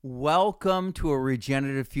Welcome to A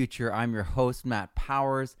Regenerative Future. I'm your host, Matt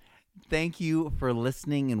Powers. Thank you for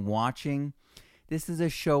listening and watching. This is a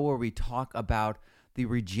show where we talk about the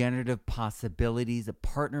regenerative possibilities of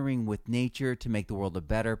partnering with nature to make the world a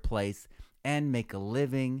better place and make a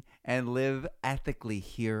living and live ethically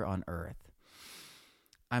here on Earth.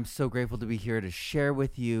 I'm so grateful to be here to share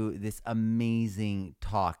with you this amazing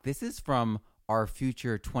talk. This is from Our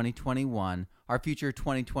Future 2021. Our Future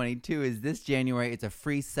 2022 is this January. It's a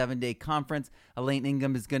free 7-day conference. Elaine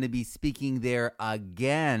Ingham is going to be speaking there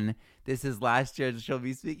again. This is last year. She'll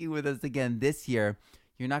be speaking with us again this year.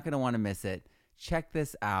 You're not going to want to miss it. Check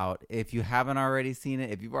this out. If you haven't already seen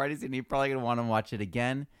it, if you've already seen it, you're probably going to want to watch it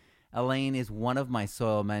again. Elaine is one of my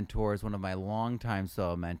soil mentors, one of my longtime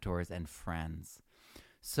soil mentors and friends.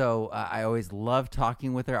 So I always love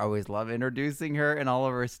talking with her. I always love introducing her and all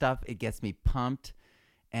of her stuff. It gets me pumped.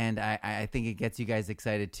 And I think it gets you guys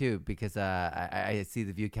excited too, because I see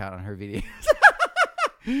the view count on her videos.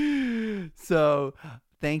 So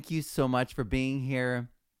thank you so much for being here.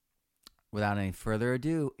 Without any further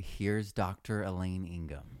ado, here's Dr. Elaine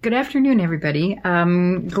Ingham. Good afternoon, everybody.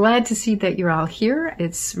 Glad to see that you're all here.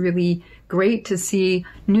 It's really great to see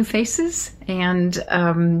new faces and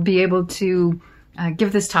be able to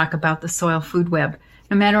give this talk about the soil food web.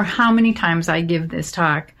 No matter how many times I give this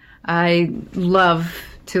talk, I love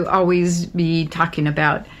to always be talking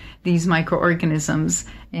about these microorganisms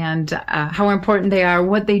and how important they are,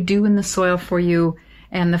 what they do in the soil for you,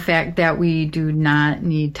 and the fact that we do not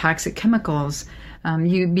need toxic chemicals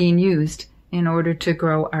being used in order to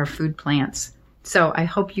grow our food plants. So I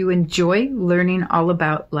hope you enjoy learning all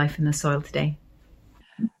about life in the soil today.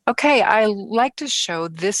 Okay, I like to show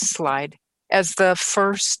this slide as the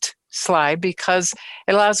first slide because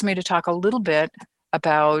it allows me to talk a little bit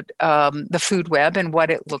about the food web and what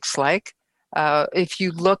it looks like. If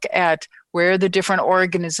you look at where the different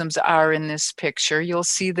organisms are in this picture, you'll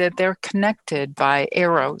see that they're connected by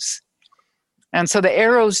arrows. And so the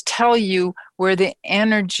arrows tell you where the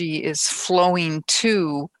energy is flowing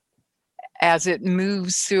to as it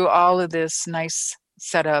moves through all of this nice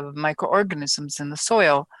set of microorganisms in the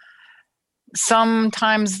soil.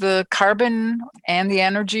 Sometimes the carbon and the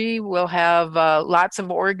energy will have lots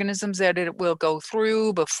of organisms that it will go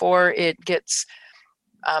through before it gets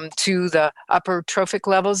to the upper trophic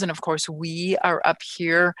levels. And of course, we are up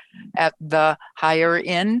here at the higher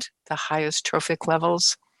end, the highest trophic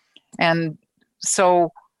levels. And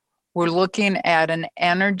so we're looking at an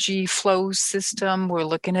energy flow system. We're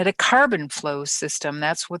looking at a carbon flow system.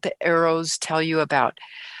 That's what the arrows tell you about.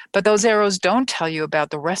 But those arrows don't tell you about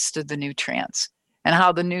the rest of the nutrients and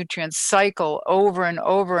how the nutrients cycle over and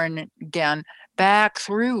over and again back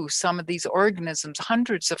through some of these organisms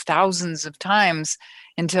hundreds of thousands of times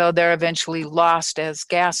until they're eventually lost as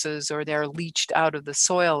gases or they're leached out of the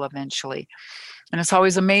soil eventually. And it's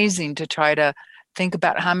always amazing to try to think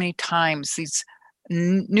about how many times these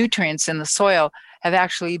nutrients in the soil have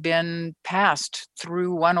actually been passed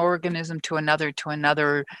through one organism to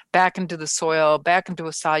another, back into the soil, back into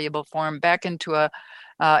a soluble form, back into a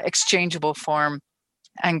exchangeable form,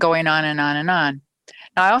 and going on and on and on.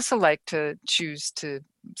 Now, I also like to choose to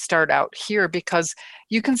start out here because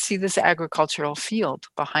you can see this agricultural field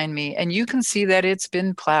behind me, and you can see that it's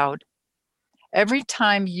been plowed. Every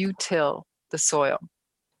time you till the soil,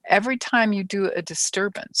 every time you do a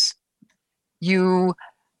disturbance, you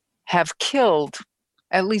have killed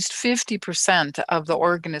at least 50% of the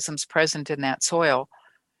organisms present in that soil.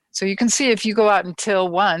 So you can see if you go out and till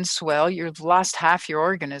once, well, you've lost half your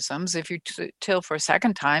organisms. If you till for a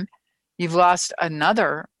second time, you've lost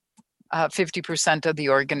another 50% of the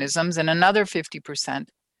organisms and another 50%.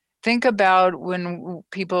 Think about when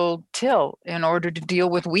people till in order to deal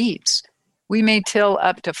with weeds. We may till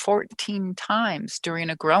up to 14 times during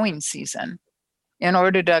a growing season in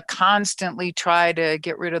order to constantly try to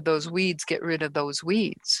get rid of those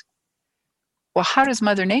weeds. Well, how does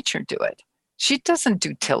Mother Nature do it? She doesn't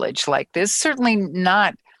do tillage like this, certainly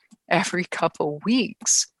not every couple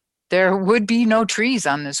weeks. There would be no trees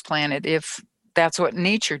on this planet if that's what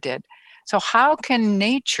nature did. So how can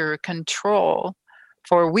nature control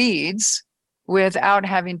for weeds without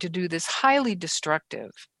having to do this highly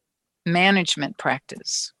destructive management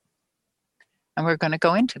practice? And we're going to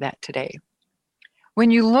go into that today. When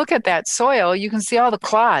you look at that soil, you can see all the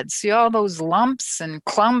clods, see all those lumps and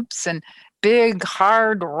clumps and big,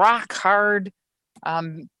 hard, rock hard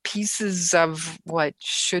pieces of what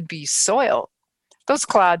should be soil. Those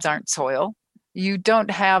clods aren't soil. You don't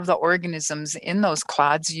have the organisms in those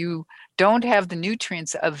clods. You don't have the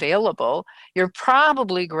nutrients available, you're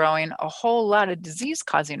probably growing a whole lot of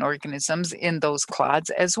disease-causing organisms in those clods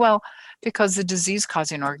as well, because the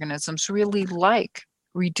disease-causing organisms really like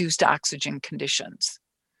reduced oxygen conditions.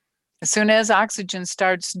 As soon as oxygen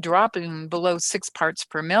starts dropping below 6 parts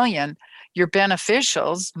per million, your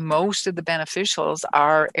beneficials, most of the beneficials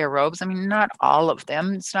are aerobes. I mean, not all of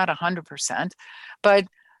them, it's not 100%, but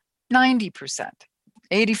 90%,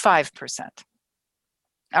 85%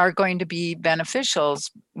 are going to be beneficials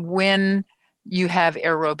when you have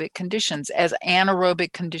aerobic conditions. As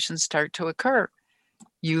anaerobic conditions start to occur,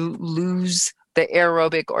 you lose the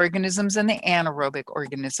aerobic organisms and the anaerobic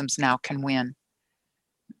organisms now can win.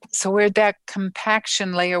 So where'd that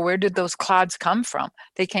compaction layer, where did those clods come from?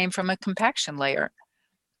 They came from a compaction layer.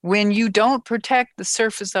 When you don't protect the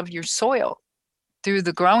surface of your soil through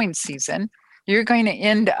the growing season, you're going to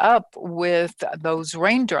end up with those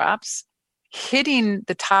raindrops hitting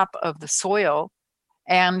the top of the soil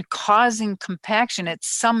and causing compaction at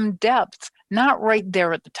some depth, not right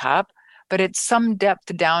there at the top, but at some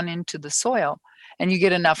depth down into the soil. And you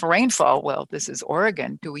get enough rainfall. Well, this is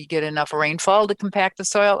Oregon. Do we get enough rainfall to compact the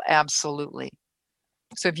soil? Absolutely.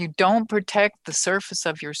 So if you don't protect the surface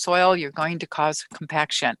of your soil, you're going to cause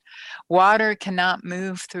compaction. Water cannot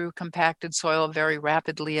move through compacted soil very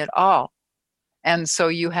rapidly at all. And so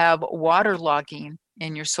you have waterlogging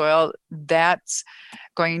in your soil. That's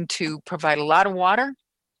going to provide a lot of water.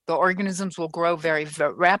 The organisms will grow very,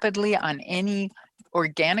 very rapidly on any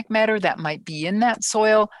organic matter that might be in that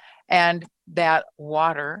soil, and that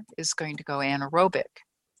water is going to go anaerobic.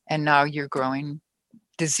 And now you're growing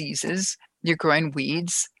diseases, you're growing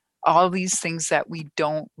weeds, all these things that we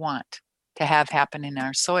don't want to have happen in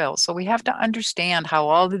our soil. So we have to understand how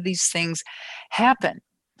all of these things happen.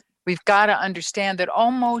 We've got to understand that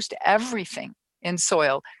almost everything in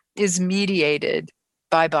soil is mediated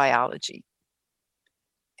by biology.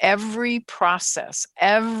 Every process,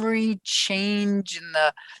 every change in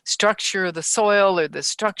the structure of the soil or the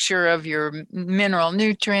structure of your mineral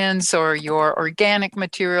nutrients or your organic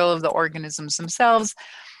material of the organisms themselves,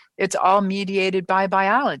 it's all mediated by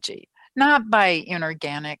biology, not by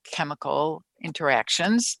inorganic chemical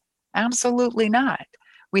interactions. Absolutely not.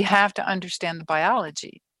 We have to understand the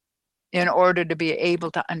biology in order to be able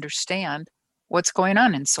to understand what's going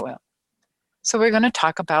on in soil. So we're going to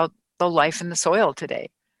talk about the life in the soil today.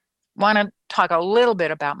 Want to talk a little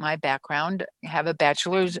bit about my background. I have a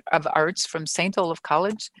Bachelor's of Arts from St. Olaf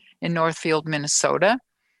College in Northfield, Minnesota.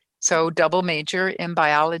 So double major in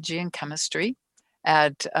biology and chemistry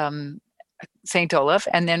at St. Olaf,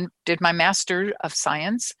 and then did my Master of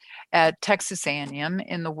Science at Texas A&M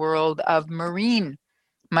in the world of marine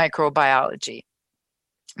microbiology.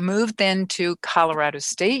 Moved then to Colorado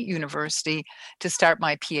State University to start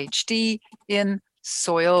my PhD in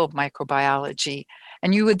soil microbiology.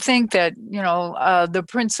 And you would think that, the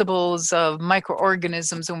principles of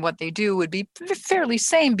microorganisms and what they do would be fairly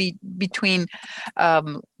same between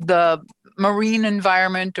the marine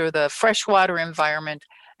environment or the freshwater environment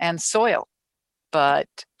and soil. But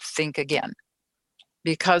think again,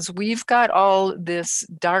 because we've got all this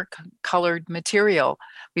dark colored material.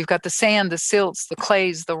 We've got the sand, the silts, the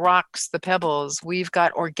clays, the rocks, the pebbles. We've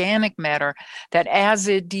got organic matter that as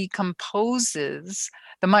it decomposes,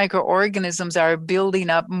 the microorganisms are building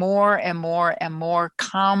up more and more and more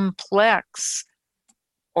complex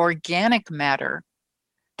organic matter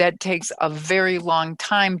that takes a very long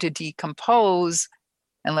time to decompose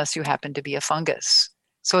unless you happen to be a fungus.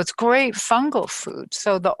 So it's great fungal food.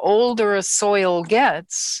 So the older a soil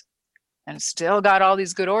gets, and it's still got all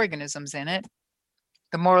these good organisms in it,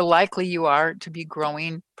 the more likely you are to be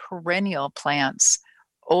growing perennial plants,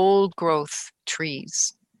 old growth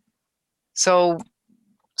trees. So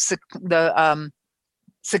the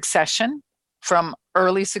succession from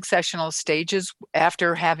early successional stages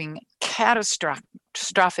after having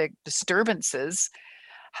catastrophic disturbances,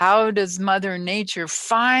 how does Mother Nature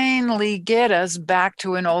finally get us back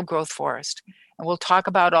to an old growth forest? And we'll talk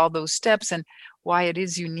about all those steps and why it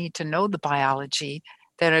is you need to know the biology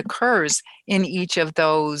that occurs in each of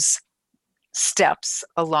those steps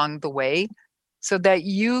along the way so that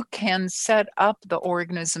you can set up the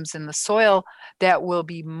organisms in the soil that will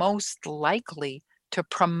be most likely to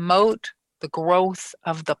promote the growth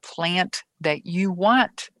of the plant that you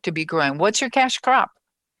want to be growing. What's your cash crop?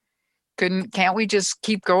 Can't we just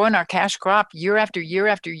keep growing our cash crop year after year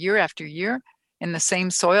after year after year in the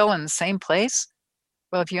same soil in the same place?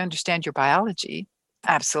 Well, if you understand your biology,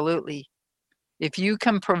 absolutely. If you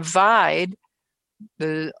can provide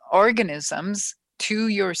the organisms to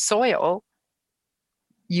your soil,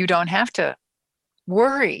 you don't have to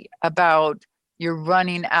worry about, you're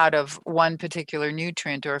running out of one particular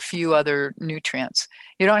nutrient or a few other nutrients.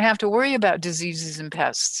 You don't have to worry about diseases and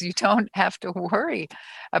pests. You don't have to worry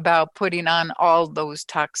about putting on all those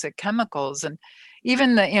toxic chemicals. And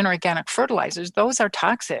even the inorganic fertilizers, those are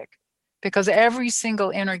toxic because every single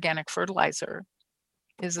inorganic fertilizer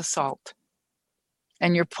is a salt.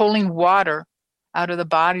 And you're pulling water out of the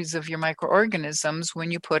bodies of your microorganisms when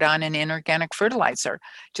you put on an inorganic fertilizer.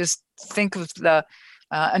 Just think of the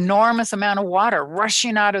enormous amount of water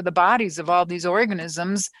rushing out of the bodies of all these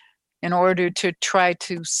organisms in order to try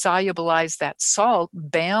to solubilize that salt,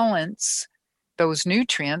 balance those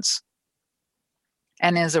nutrients.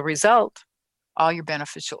 And as a result, all your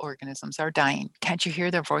beneficial organisms are dying. Can't you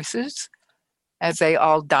hear their voices as they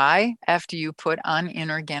all die after you put on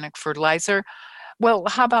inorganic fertilizer? Well,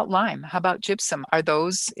 how about lime? How about gypsum? Are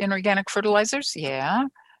those inorganic fertilizers? Yeah.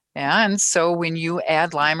 And so when you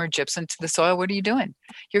add lime or gypsum to the soil, what are you doing?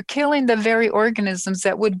 You're killing the very organisms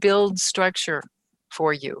that would build structure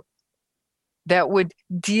for you, that would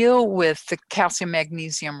deal with the calcium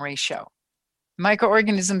magnesium ratio.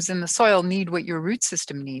 Microorganisms in the soil need what your root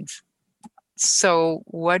system needs. So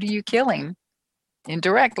what are you killing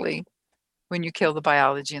indirectly when you kill the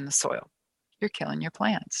biology in the soil? You're killing your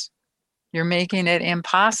plants. You're making it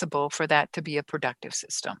impossible for that to be a productive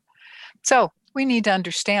system. So we need to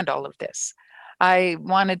understand all of this. I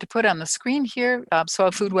wanted to put on the screen here,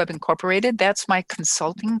 Soil Food Web Incorporated. That's my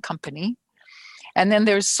consulting company. And then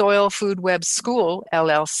there's Soil Food Web School,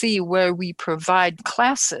 LLC, where we provide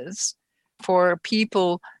classes for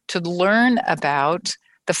people to learn about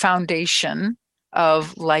the foundation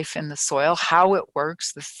of life in the soil, how it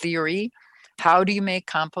works, the theory. How do you make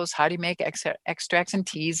compost? How do you make extracts and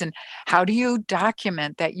teas? And how do you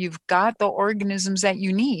document that you've got the organisms that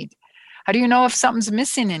you need? How do you know if something's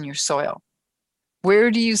missing in your soil?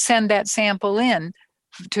 Where do you send that sample in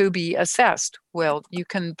to be assessed? Well, you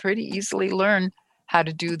can pretty easily learn how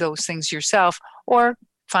to do those things yourself or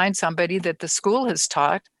find somebody that the school has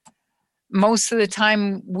taught. Most of the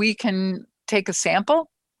time, we can take a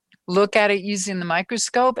sample, look at it using the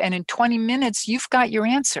microscope, and in 20 minutes, you've got your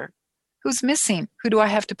answer. Who's missing? Who do I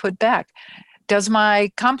have to put back? Does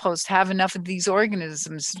my compost have enough of these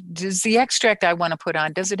organisms? Does the extract I want to put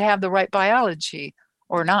on, does it have the right biology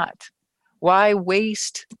or not? Why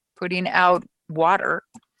waste putting out water,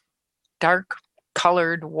 dark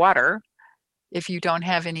colored water, if you don't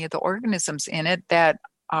have any of the organisms in it that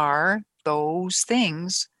are those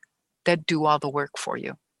things that do all the work for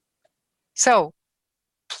you? So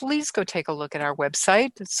please go take a look at our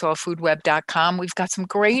website, soilfoodweb.com. We've got some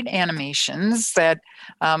great animations that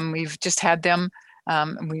we've just had them.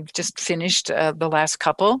 We've just finished the last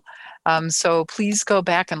couple. So please go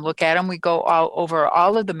back and look at them. We go over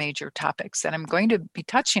all of the major topics that I'm going to be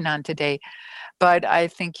touching on today, but I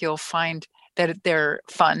think you'll find that they're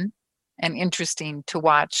fun and interesting to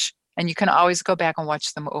watch, and you can always go back and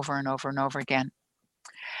watch them over and over and over again.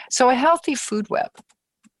 So a healthy food web,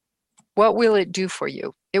 what will it do for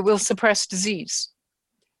you? It will suppress disease.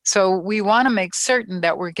 So we want to make certain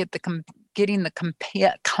that we're getting the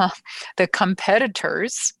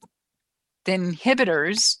competitors, the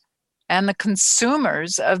inhibitors, and the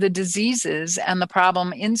consumers of the diseases and the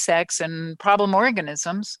problem insects and problem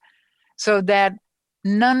organisms so that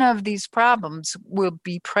none of these problems will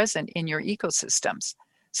be present in your ecosystems.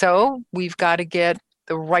 So we've got to get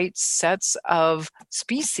the right sets of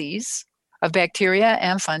species of bacteria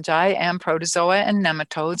and fungi and protozoa and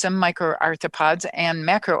nematodes and microarthropods and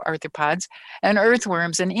macroarthropods and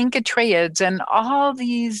earthworms and incatraids and all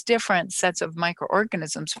these different sets of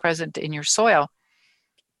microorganisms present in your soil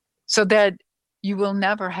so that you will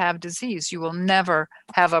never have disease. You will never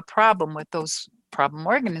have a problem with those problem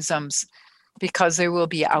organisms because they will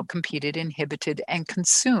be outcompeted, inhibited, and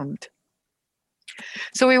consumed.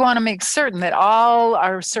 So we want to make certain that all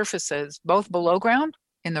our surfaces, both below ground,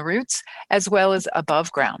 in the roots, as well as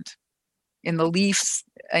above ground, in the leaves,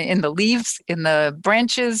 in the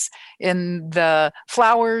branches, in the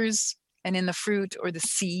flowers, and in the fruit or the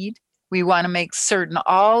seed. We want to make certain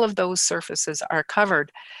all of those surfaces are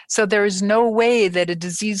covered. So there is no way that a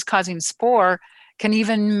disease-causing spore can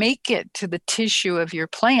even make it to the tissue of your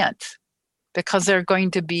plant because they're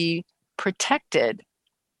going to be protected.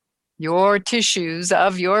 Your tissues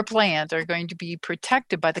of your plant are going to be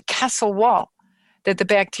protected by the castle wall that the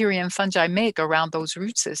bacteria and fungi make around those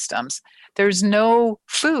root systems. There's no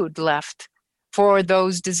food left for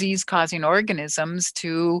those disease-causing organisms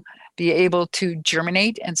to be able to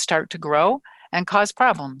germinate and start to grow and cause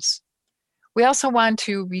problems. We also want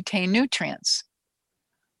to retain nutrients.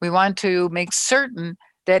 We want to make certain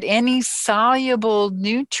that any soluble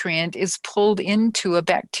nutrient is pulled into a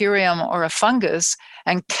bacterium or a fungus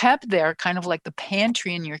and kept there, kind of like the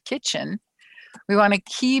pantry in your kitchen. We want to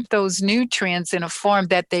keep those nutrients in a form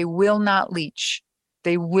that they will not leach.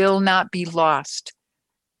 They will not be lost.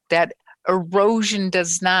 That erosion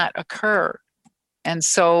does not occur. And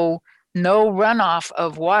so no runoff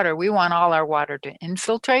of water. We want all our water to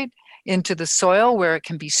infiltrate into the soil where it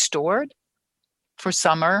can be stored for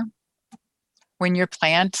summer. When your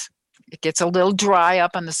plant, it gets a little dry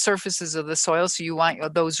up on the surfaces of the soil, so you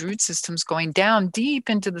want those root systems going down deep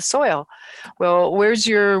into the soil. Well, where's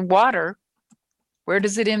your water? Where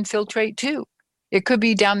does it infiltrate to? It could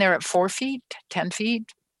be down there at 4 feet, 10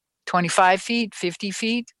 feet, 25 feet, 50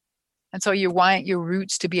 feet. And so you want your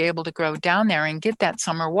roots to be able to grow down there and get that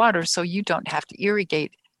summer water so you don't have to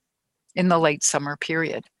irrigate in the late summer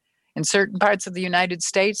period. In certain parts of the United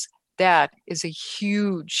States, that is a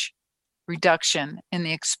huge reduction in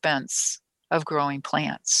the expense of growing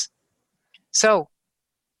plants. So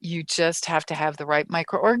you just have to have the right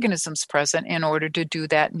microorganisms present in order to do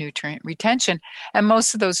that nutrient retention. And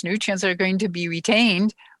most of those nutrients are going to be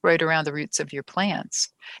retained right around the roots of your plants.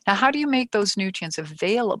 Now, how do you make those nutrients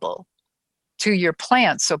available to your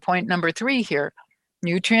plants? So point number 3 here,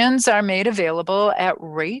 nutrients are made available at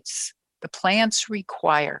rates the plants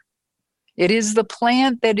require. It is the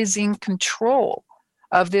plant that is in control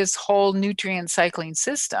of this whole nutrient cycling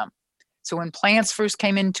system. So when plants first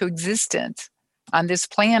came into existence on this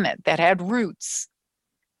planet that had roots,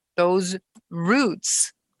 those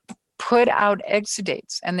roots put out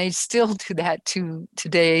exudates, and they still do that to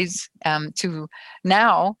today's, to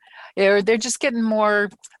now. They're just getting more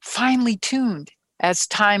finely tuned as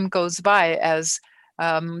time goes by, as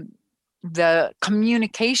the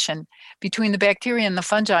communication between the bacteria and the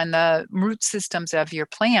fungi and the root systems of your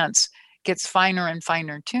plants gets finer and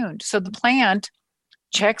finer tuned. So the plant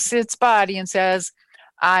checks its body and says,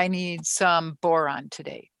 I need some boron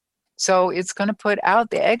today. So it's going to put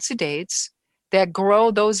out the exudates that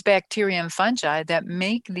grow those bacteria and fungi that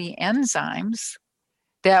make the enzymes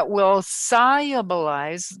that will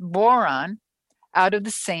solubilize boron out of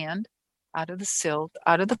the sand, out of the silt,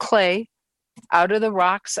 out of the clay, out of the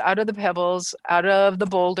rocks, out of the pebbles, out of the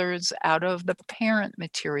boulders, out of the parent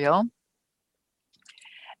material,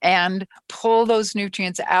 and pull those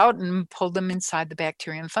nutrients out and pull them inside the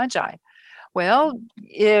bacteria and fungi. Well,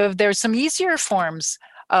 if there's some easier forms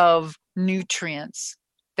of nutrients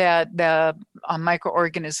that the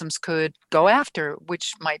microorganisms could go after,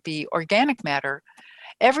 which might be organic matter.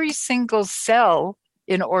 Every single cell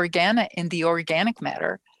in the organic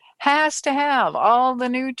matter has to have all the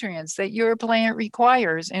nutrients that your plant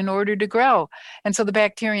requires in order to grow. And so the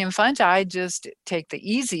bacteria and fungi just take the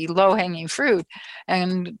easy, low-hanging fruit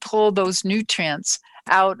and pull those nutrients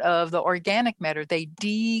out of the organic matter. They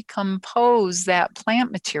decompose that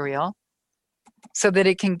plant material so that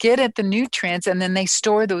it can get at the nutrients, and then they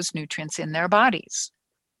store those nutrients in their bodies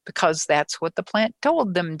because that's what the plant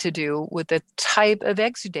told them to do with the type of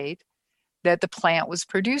exudate that the plant was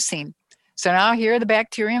producing. So now here are the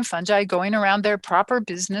bacteria and fungi going around their proper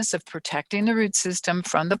business of protecting the root system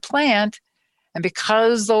from the plant. And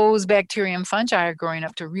because those bacteria and fungi are growing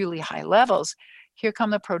up to really high levels, here come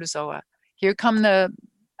the protozoa. Here come the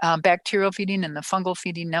bacterial feeding and the fungal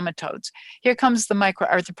feeding nematodes. Here comes the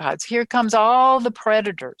microarthropods. Here comes all the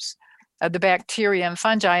predators of the bacteria and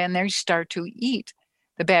fungi, and they start to eat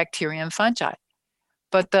the bacteria and fungi.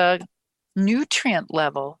 But the nutrient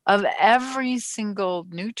level of every single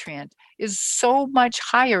nutrient is so much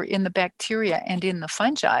higher in the bacteria and in the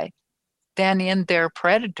fungi than in their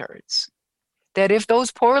predators, that if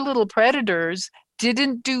those poor little predators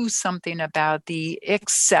didn't do something about the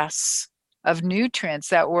excess of nutrients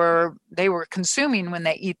that they were consuming when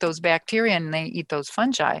they eat those bacteria and they eat those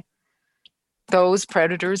fungi, those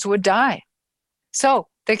predators would die. So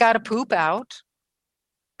they got to poop out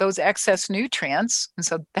those excess nutrients. And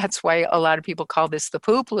so that's why a lot of people call this the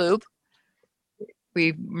poop loop.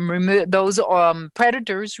 We remove those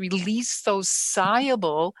predators, release those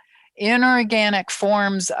soluble inorganic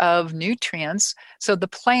forms of nutrients so the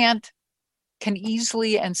plant can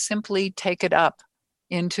easily and simply take it up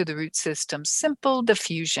into the root system. Simple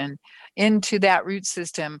diffusion into that root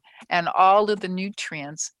system, and all of the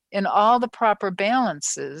nutrients in all the proper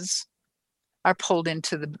balances are pulled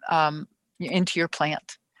into your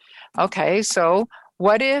plant. Okay, so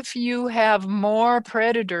What if you have more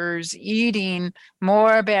predators eating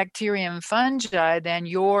more bacteria and fungi than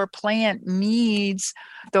your plant needs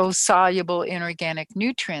those soluble inorganic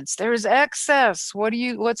nutrients? There's excess.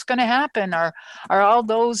 What's going to happen? Are all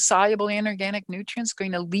those soluble inorganic nutrients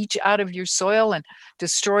going to leach out of your soil and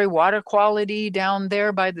destroy water quality down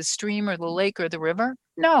there by the stream or the lake or the river?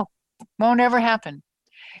 No, won't ever happen,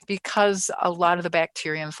 because a lot of the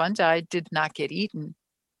bacteria and fungi did not get eaten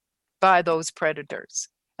by those predators.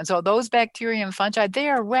 And so those bacteria and fungi, they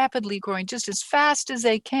are rapidly growing just as fast as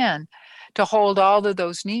they can to hold all of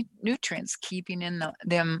those nutrients, keeping in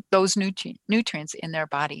those nutrients in their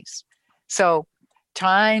bodies. So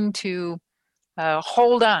trying to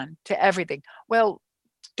hold on to everything. Well,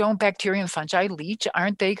 don't bacteria and fungi leach?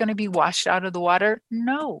 Aren't they going to be washed out of the water?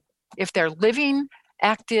 No. If they're living,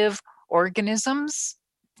 active organisms,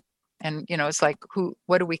 and it's like,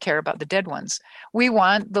 what do we care about the dead ones? We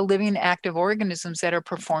want the living active organisms that are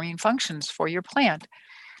performing functions for your plant,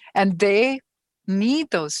 and they need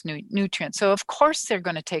those nutrients. So of course they're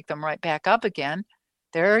going to take them right back up again.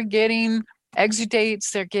 They're getting exudates,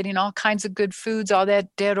 they're getting all kinds of good foods, all that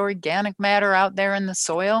dead organic matter out there in the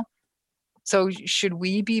soil. So should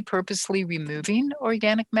we be purposely removing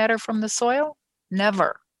organic matter from the soil?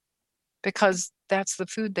 Never. Because that's the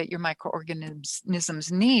food that your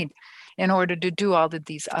microorganisms need in order to do all of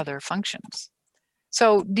these other functions.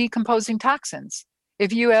 So decomposing toxins.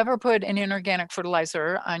 If you ever put an inorganic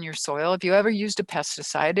fertilizer on your soil, if you ever used a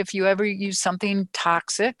pesticide, if you ever use something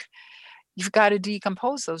toxic, you've got to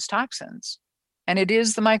decompose those toxins. And it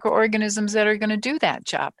is the microorganisms that are going to do that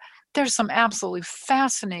job. There's some absolutely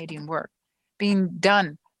fascinating work being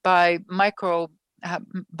done by mycorrhizal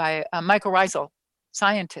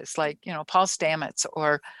scientists like Paul Stamets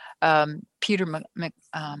or Peter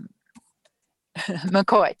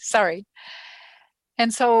McCoy. Sorry.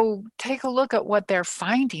 And so take a look at what they're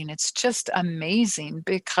finding. It's just amazing,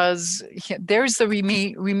 because there's the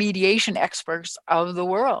remediation experts of the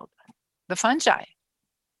world, the fungi.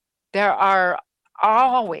 There are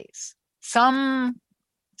always some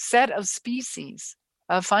set of species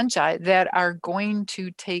of fungi that are going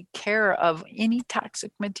to take care of any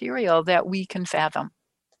toxic material that we can fathom.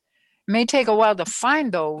 It may take a while to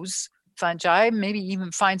find those fungi, maybe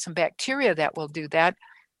even find some bacteria that will do that,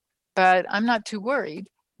 but I'm not too worried.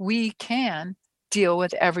 We can deal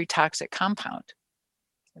with every toxic compound.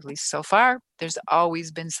 At least so far, there's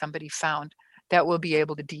always been somebody found that will be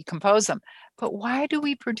able to decompose them. But why do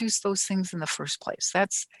we produce those things in the first place?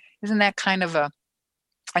 Isn't that kind of a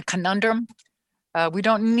conundrum? We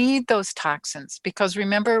don't need those toxins, because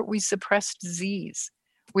remember, we suppress disease.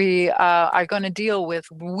 We are going to deal with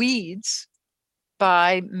weeds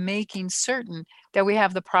by making certain that we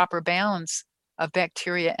have the proper balance of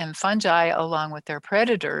bacteria and fungi along with their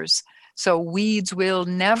predators. So weeds will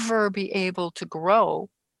never be able to grow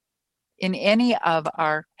in any of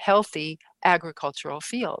our healthy agricultural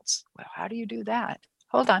fields. Well, how do you do that?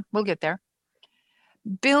 Hold on, we'll get there.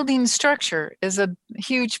 Building structure is a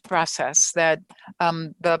huge process that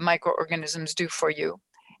the microorganisms do for you.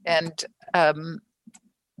 And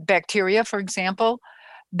bacteria, for example,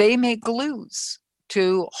 they make glues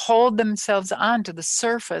to hold themselves onto the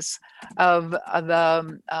surface of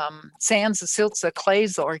the sands, the silts, the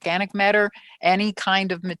clays, the organic matter, any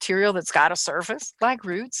kind of material that's got a surface, like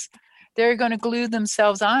roots. They're going to glue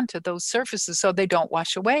themselves onto those surfaces so they don't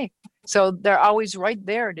wash away. So they're always right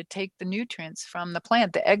there to take the nutrients from the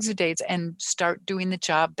plant, the exudates, and start doing the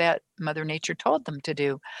job that Mother Nature told them to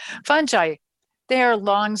do. Fungi, they are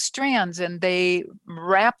long strands, and they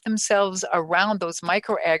wrap themselves around those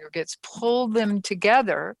microaggregates, pull them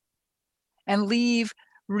together, and leave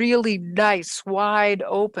really nice, wide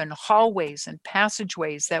open hallways and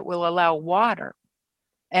passageways that will allow water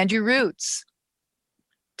and your roots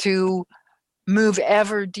to move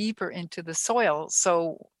ever deeper into the soil.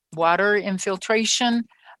 So water infiltration,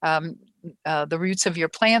 the roots of your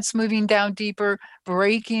plants moving down deeper,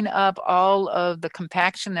 breaking up all of the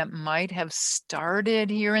compaction that might have started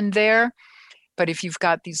here and there. But if you've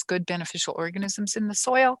got these good beneficial organisms in the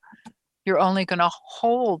soil, you're only going to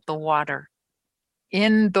hold the water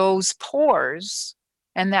in those pores,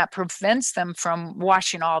 and that prevents them from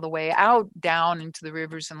washing all the way out down into the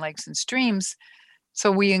rivers and lakes and streams. So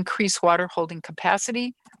we increase water holding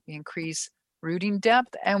capacity, we increase rooting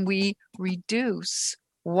depth, and we reduce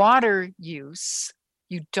water use.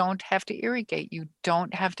 You don't have to irrigate. You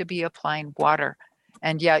don't have to be applying water,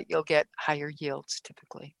 and yet you'll get higher yields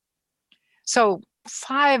typically. So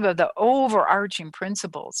 5 of the overarching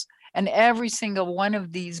principles, and every single one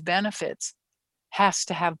of these benefits has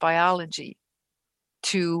to have biology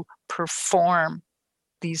to perform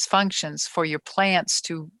these functions for your plants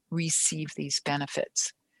to receive these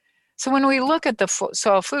benefits. So when we look at the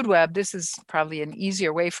soil food web, this is probably an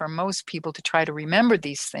easier way for most people to try to remember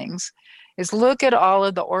these things, is look at all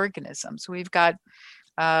of the organisms. We've got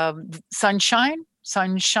sunshine.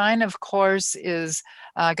 Sunshine, of course, is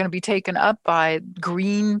going to be taken up by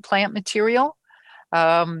green plant material.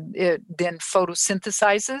 It then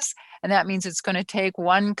photosynthesizes, and that means it's going to take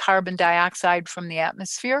one carbon dioxide from the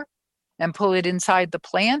atmosphere and pull it inside the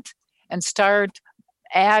plant and start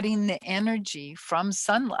adding the energy from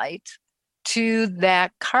sunlight to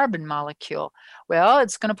that carbon molecule. Well,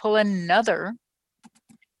 it's going to pull another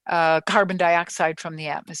carbon dioxide from the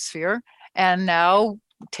atmosphere, and now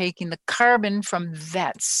taking the carbon from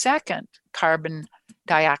that second carbon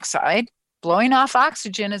dioxide, blowing off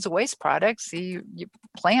oxygen as a waste product. See,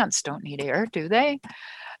 plants don't need air, do they?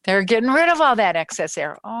 They're getting rid of all that excess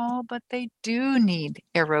air. Oh, but they do need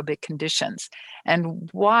aerobic conditions. And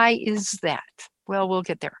why is that? Well, we'll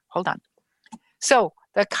get there. Hold on. So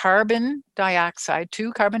the carbon dioxide,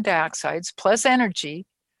 2 carbon dioxides plus energy,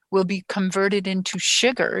 will be converted into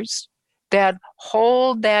sugars that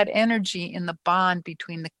hold that energy in the bond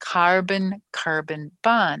between the carbon-carbon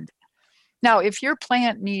bond. Now, if your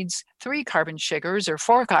plant needs 3 carbon sugars or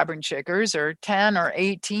 4 carbon sugars or 10 or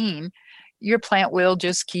 18, your plant will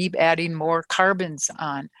just keep adding more carbons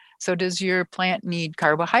on. So does your plant need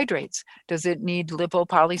carbohydrates? Does it need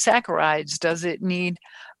lipopolysaccharides? Does it need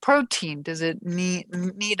protein? Does it need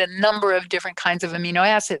a number of different kinds of amino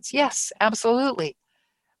acids? Yes, absolutely.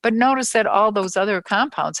 But notice that all those other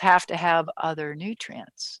compounds have to have other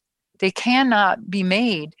nutrients. They cannot be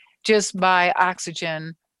made just by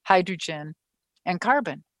oxygen, hydrogen, and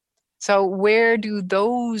carbon. So where do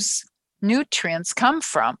those nutrients come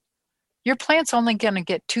from? Your plant's only going to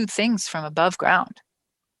get 2 things from above ground.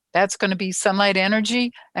 That's going to be sunlight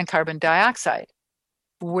energy and carbon dioxide.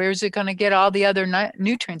 Where's it going to get all the other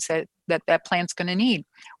nutrients that plant's going to need?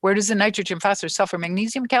 Where does the nitrogen, phosphorus, sulfur,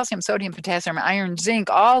 magnesium, calcium, sodium, potassium, iron,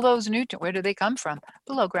 zinc, all those nutrients, where do they come from?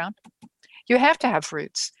 Below ground. You have to have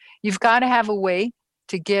roots. You've got to have a way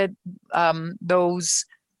to get those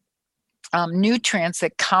nutrients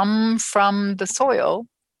that come from the soil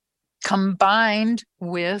combined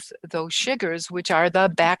with those sugars, which are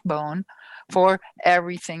the backbone for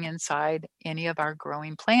everything inside any of our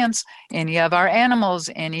growing plants, any of our animals,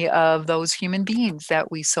 any of those human beings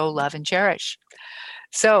that we so love and cherish.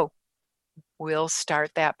 So we'll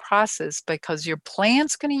start that process because your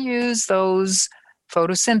plant's going to use those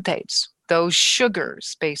photosynthase, those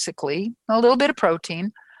sugars, basically, a little bit of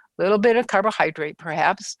protein, a little bit of carbohydrate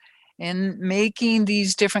perhaps, in making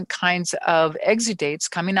these different kinds of exudates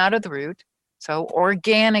coming out of the root. So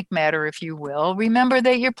organic matter, if you will. Remember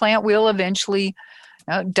that your plant will eventually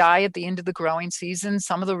die at the end of the growing season.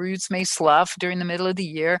 Some of the roots may slough during the middle of the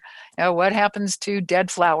year. What happens to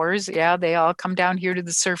dead flowers? Yeah, they all come down here to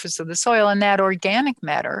the surface of the soil, and that organic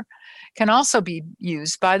matter can also be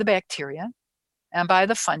used by the bacteria and by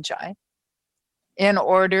the fungi in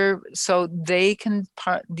order so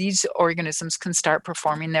these organisms can start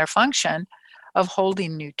performing their function of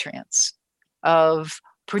holding nutrients, of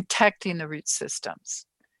protecting the root systems.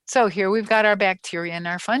 So here we've got our bacteria and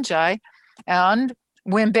our fungi, and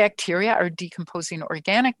when bacteria are decomposing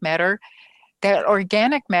organic matter, that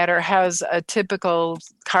organic matter has a typical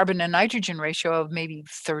carbon and nitrogen ratio of maybe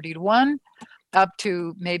 30 to 1 up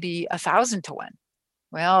to maybe 1,000 to 1.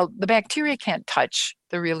 Well, the bacteria can't touch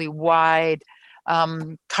the really wide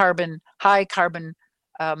high carbon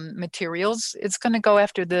materials. It's going to go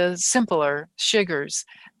after the simpler sugars,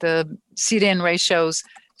 the C to N ratios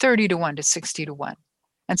 30 to 1 to 60 to 1.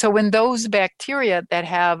 And so when those bacteria that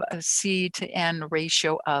have a C to N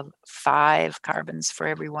ratio of 5 carbons for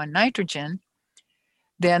every 1 nitrogen,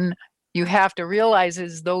 then you have to realize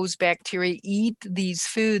is those bacteria eat these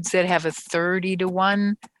foods that have a 30 to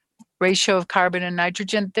 1 ratio of carbon and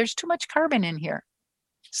nitrogen, there's too much carbon in here.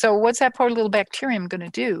 So what's that poor little bacterium going to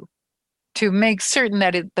do to make certain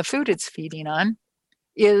that the food it's feeding on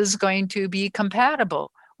is going to be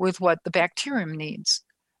compatible with what the bacterium needs?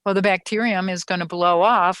 Well, the bacterium is going to blow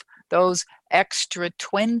off those extra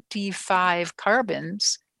 25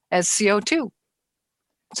 carbons as CO2.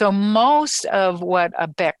 So most of what a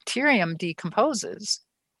bacterium decomposes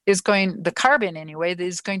the carbon anyway,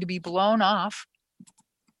 is going to be blown off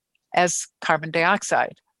as carbon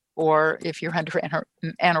dioxide, or if you're under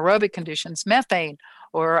anaerobic conditions, methane,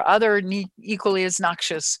 or other equally as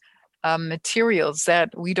noxious materials that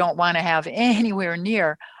we don't want to have anywhere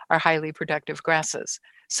near our highly productive grasses.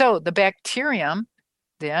 So the bacterium,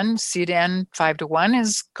 then C to N 5 to 1,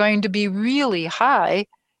 is going to be really high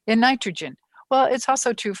in nitrogen. Well, it's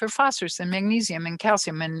also true for phosphorus and magnesium and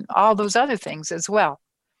calcium and all those other things as well.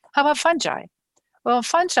 How about fungi? Well,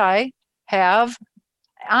 fungi have,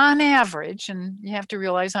 on average, and you have to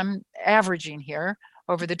realize I'm averaging here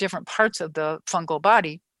over the different parts of the fungal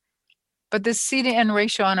body, but the C to N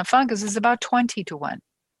ratio on a fungus is about 20 to 1.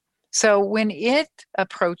 So when it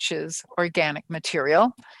approaches organic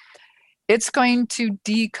material, it's going to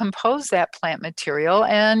decompose that plant material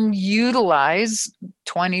and utilize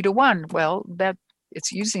 20 to 1. Well, that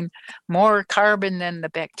it's using more carbon than the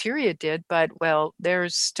bacteria did, but well,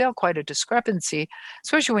 there's still quite a discrepancy,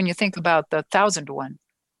 especially when you think about the 1,000 to 1.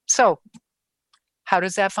 So how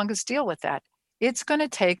does that fungus deal with that? It's going to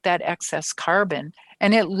take that excess carbon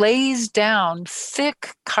and it lays down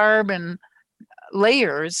thick carbon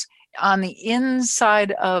layers on the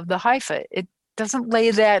inside of the hypha. It doesn't lay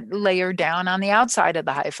that layer down on the outside of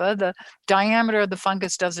the hypha. The diameter of the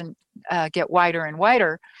fungus doesn't get wider and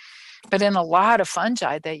wider. But in a lot of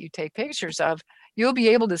fungi that you take pictures of, you'll be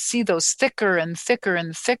able to see those thicker and thicker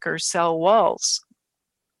and thicker cell walls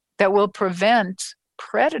that will prevent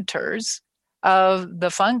predators of the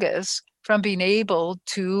fungus from being able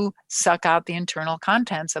to suck out the internal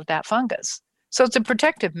contents of that fungus. So it's a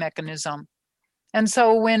protective mechanism. And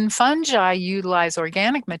so when fungi utilize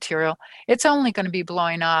organic material, it's only going to be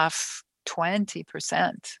blowing off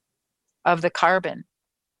 20% of the carbon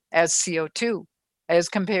as CO2, as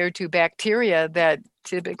compared to bacteria that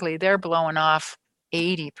typically they're blowing off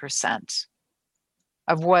 80%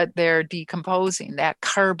 of what they're decomposing. That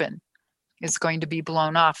carbon is going to be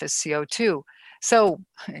blown off as CO2. So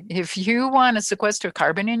if you want to sequester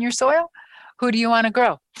carbon in your soil, who do you want to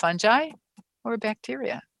grow? Fungi or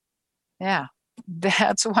bacteria? Yeah,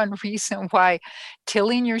 that's one reason why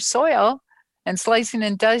tilling your soil and slicing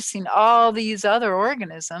and dicing all these other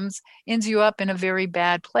organisms ends you up in a very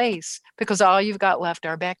bad place, because all you've got left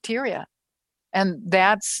are bacteria. And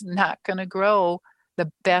that's not going to grow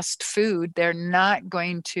the best food. They're not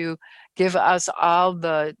going to give us all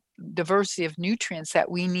the diversity of nutrients that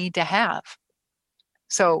we need to have.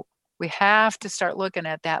 So we have to start looking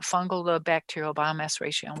at that fungal to bacterial biomass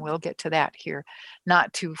ratio, and we'll get to that here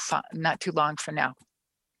not too long from now.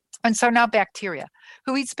 And so now bacteria.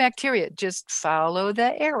 Who eats bacteria? Just follow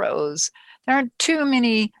the arrows. There aren't too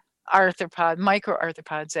many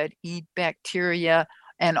microarthropods that eat bacteria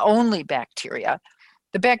and only bacteria.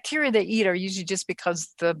 The bacteria they eat are usually just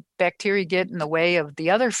because the bacteria get in the way of the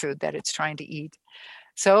other food that it's trying to eat.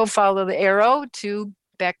 So follow the arrow to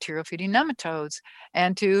bacterial-feeding nematodes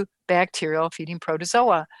and to bacterial-feeding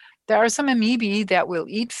protozoa. There are some amoebae that will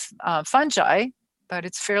eat fungi, but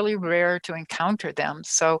it's fairly rare to encounter them.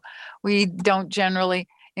 So we don't generally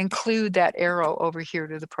include that arrow over here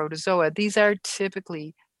to the protozoa. These are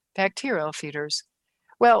typically bacterial feeders.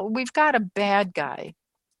 Well, we've got a bad guy.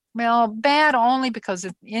 Well, bad only because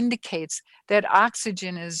it indicates that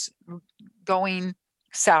oxygen is going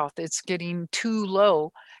south. It's getting too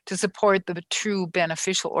low to support the true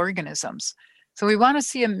beneficial organisms. So we want to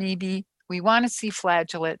see amoebae, we want to see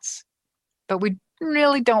flagellates, but we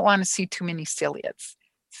really don't want to see too many ciliates.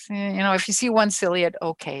 If you see one ciliate,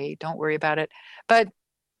 okay, don't worry about it. But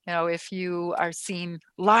if you are seeing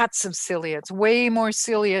lots of ciliates, way more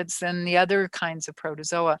ciliates than the other kinds of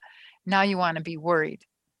protozoa, now you want to be worried,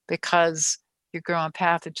 because you're growing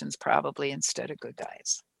pathogens probably instead of good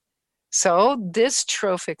guys. So this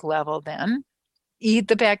trophic level then, eat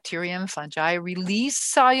the bacteria and fungi, release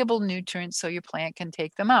soluble nutrients so your plant can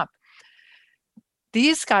take them up.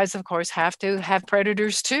 These guys, of course, have to have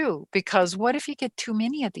predators too, because what if you get too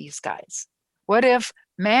many of these guys? What if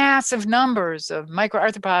massive numbers of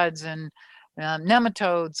microarthropods and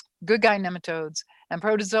nematodes, good guy nematodes, and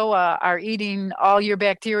protozoa are eating all your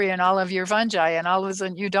bacteria and all of your fungi, and all of a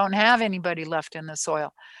sudden you don't have anybody left in the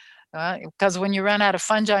soil? Because when you run out of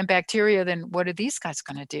fungi and bacteria, then what are these guys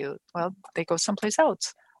going to do? Well, they go someplace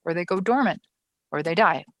else, or they go dormant, or they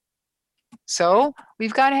die. So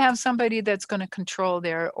we've got to have somebody that's going to control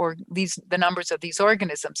the numbers of these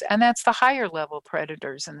organisms, and that's the higher level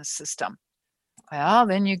predators in the system. Well,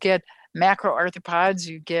 then you get macroarthropods,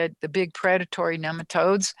 you get the big predatory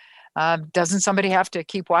nematodes. Doesn't somebody have to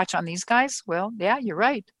keep watch on these guys? Well, yeah, you're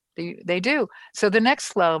right. They do. So the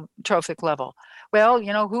next trophic level, well,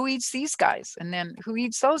 who eats these guys? And then who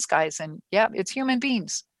eats those guys? And yeah, it's human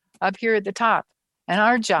beings up here at the top. And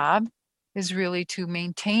our job is really to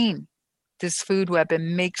maintain this food web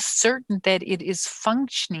and make certain that it is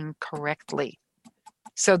functioning correctly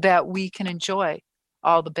so that we can enjoy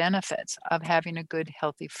all the benefits of having a good,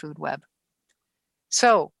 healthy food web.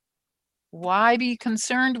 So Why be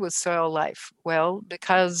concerned with soil life? Well,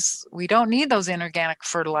 because we don't need those inorganic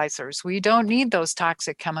fertilizers. We don't need those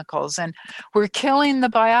toxic chemicals. And we're killing the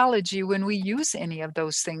biology when we use any of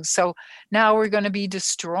those things. So now we're going to be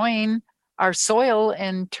destroying our soil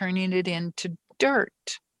and turning it into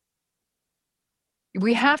dirt.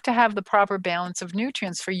 We have to have the proper balance of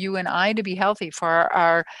nutrients for you and I to be healthy, for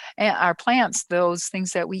our plants. Those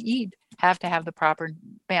things that we eat have to have the proper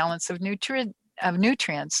balance of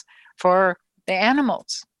nutrients for the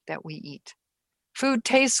animals that we eat. Food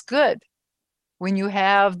tastes good when you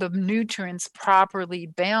have the nutrients properly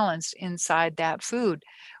balanced inside that food.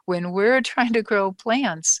 When we're trying to grow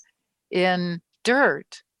plants in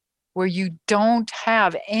dirt where you don't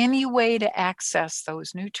have any way to access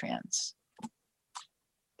those nutrients,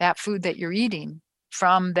 that food that you're eating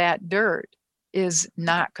from that dirt is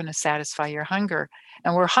not going to satisfy your hunger.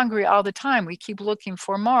 And we're hungry all the time. We keep looking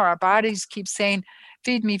for more. Our bodies keep saying,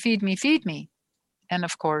 feed me, feed me, feed me. And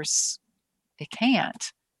of course, it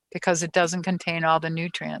can't, because it doesn't contain all the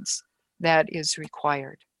nutrients that is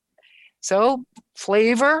required. So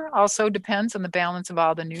flavor also depends on the balance of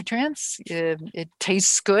all the nutrients. It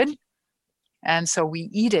tastes good, and so we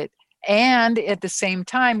eat it. And at the same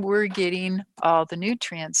time, we're getting all the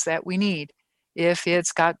nutrients that we need if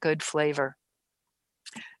it's got good flavor.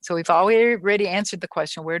 So we've already answered the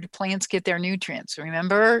question, where do plants get their nutrients?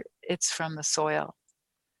 Remember, it's from the soil.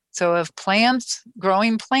 So if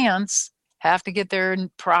growing plants have to get their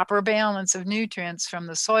proper balance of nutrients from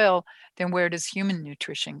the soil, then where does human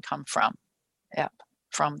nutrition come from? Yep,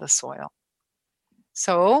 from the soil.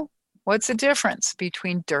 So what's the difference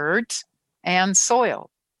between dirt and soil?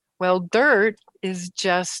 Well, dirt is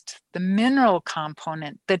just the mineral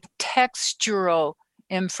component, the textural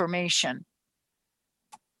information.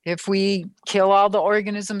 If we kill all the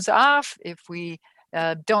organisms off, if we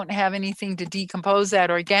don't have anything to decompose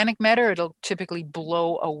that organic matter, it'll typically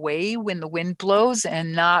blow away when the wind blows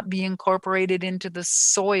and not be incorporated into the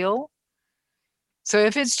soil. So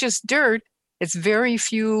if it's just dirt, it's very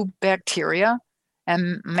few bacteria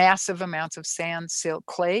and massive amounts of sand, silt,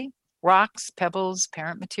 clay, rocks, pebbles,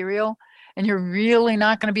 parent material, and you're really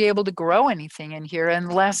not going to be able to grow anything in here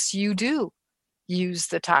unless you do use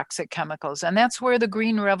the toxic chemicals. And that's where the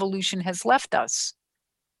Green Revolution has left us,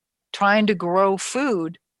 trying to grow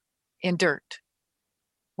food in dirt,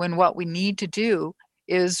 when what we need to do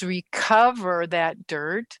is recover that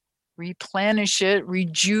dirt, replenish it,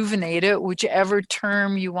 rejuvenate it, whichever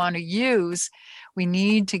term you want to use. We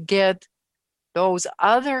need to get those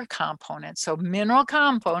other components. So mineral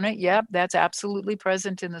component, yep, that's absolutely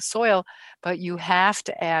present in the soil, but you have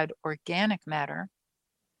to add organic matter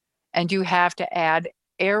and you have to add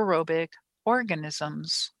aerobic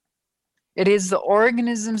organisms. It is the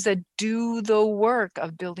organisms that do the work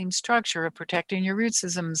of building structure, of protecting your root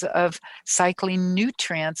systems, of cycling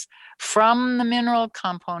nutrients from the mineral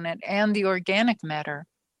component and the organic matter.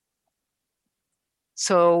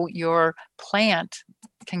 So your plant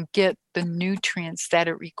can get the nutrients that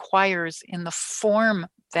it requires in the form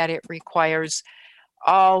that it requires,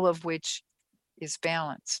 all of which is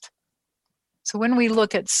balanced. So when we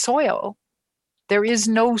look at soil, there is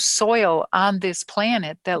no soil on this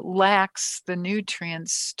planet that lacks the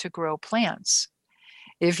nutrients to grow plants.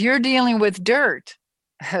 If you're dealing with dirt,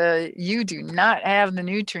 you do not have the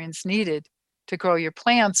nutrients needed to grow your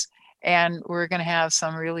plants, and we're going to have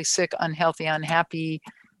some really sick, unhealthy, unhappy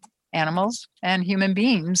animals and human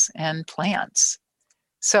beings and plants.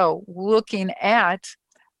 So looking at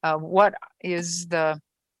what is the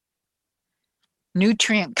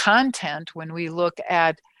nutrient content when we look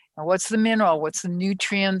at what's the mineral, what's the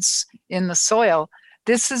nutrients in the soil.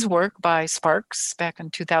 This is work by Sparks back in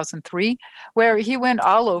 2003, where he went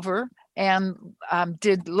all over and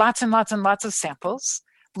did lots and lots and lots of samples,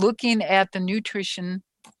 looking at the nutrition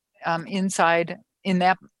inside in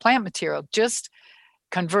that plant material, just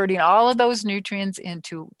converting all of those nutrients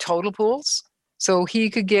into total pools so he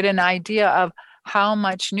could get an idea of how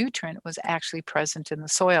much nutrient was actually present in the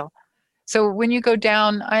soil. So when you go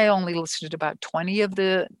down, I only listed about 20 of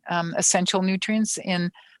the essential nutrients in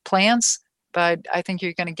plants, but I think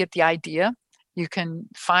you're going to get the idea. You can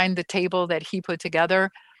find the table that he put together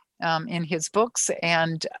in his books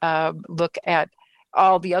and look at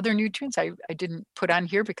all the other nutrients I didn't put on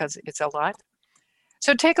here because it's a lot.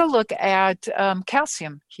 So take a look at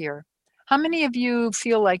calcium here. How many of you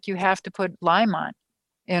feel like you have to put lime on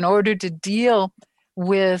in order to deal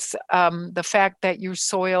with the fact that your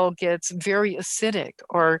soil gets very acidic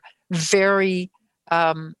or very,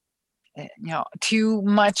 too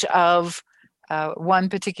much of one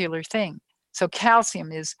particular thing? So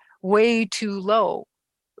calcium is way too low.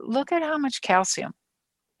 Look at how much calcium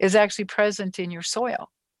is actually present in your soil.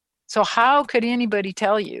 So how could anybody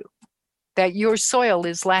tell you that your soil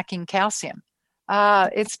is lacking calcium?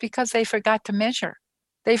 It's because they forgot to measure.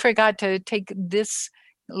 They forgot to take this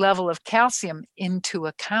level of calcium into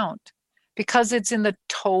account. Because it's in the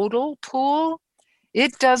total pool,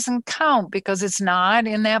 it doesn't count because it's not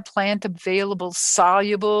in that plant available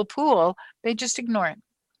soluble pool. They just ignore it.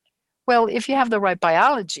 Well, if you have the right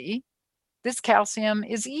biology, this calcium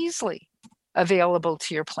is easily available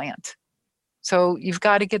to your plant. So you've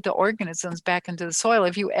got to get the organisms back into the soil.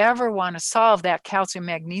 If you ever want to solve that calcium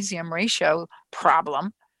magnesium ratio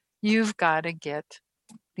problem, you've got to get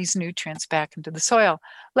these nutrients back into the soil.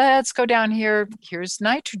 Let's go down here. Here's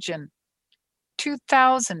nitrogen.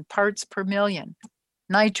 2,000 parts per million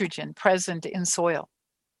nitrogen present in soil.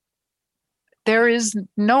 There is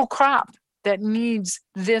no crop that needs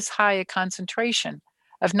this high a concentration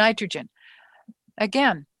of nitrogen.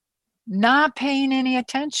 Again, not paying any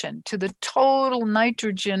attention to the total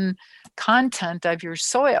nitrogen content of your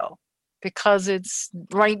soil because it's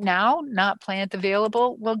right now not plant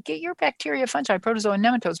available. Well, get your bacteria, fungi, protozoa,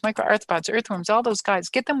 nematodes, microarthropods, earthworms, all those guys,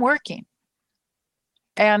 get them working.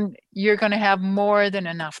 And you're going to have more than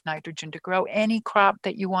enough nitrogen to grow any crop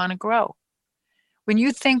that you want to grow. When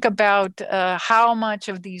you think about how much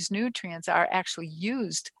of these nutrients are actually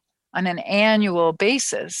used on an annual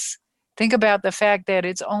basis, think about the fact that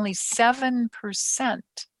it's only 7%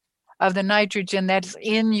 of the nitrogen that's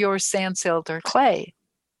in your sand, silt, or clay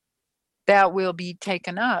that will be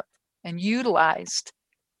taken up and utilized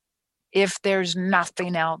if there's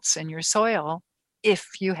nothing else in your soil, if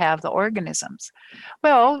you have the organisms.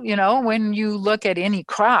 Well, you know, when you look at any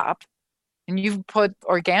crop and you put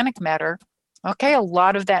organic matter, okay, a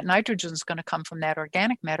lot of that nitrogen is going to come from that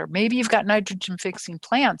organic matter. Maybe you've got nitrogen fixing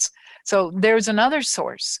plants. So there's another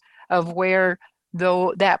source of where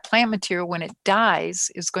though that plant material, when it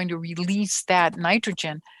dies, is going to release that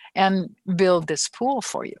nitrogen and build this pool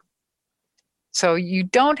for you. So you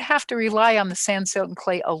don't have to rely on the sand, silt, and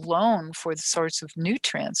clay alone for the source of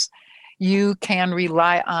nutrients. You can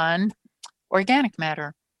rely on organic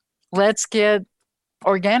matter. Let's get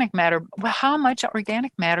organic matter. Well, how much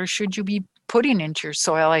organic matter should you be putting into your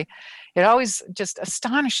soil? It always just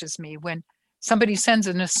astonishes me when somebody sends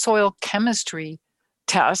in a soil chemistry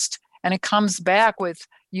test and it comes back with,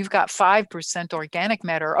 you've got 5% organic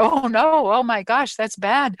matter. Oh no, oh my gosh, that's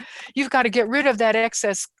bad. You've got to get rid of that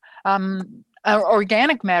excess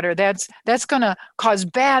organic matter. That's going to cause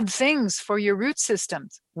bad things for your root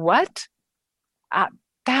systems. What?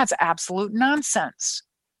 That's absolute nonsense.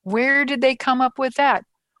 Where did they come up with that?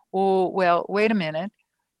 Oh, well, wait a minute.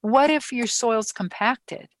 What if your soil's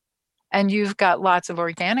compacted and you've got lots of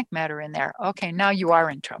organic matter in there? Okay, now you are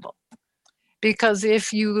in trouble. Because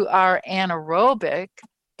if you are anaerobic,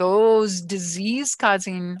 those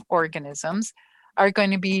disease-causing organisms are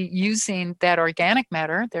going to be using that organic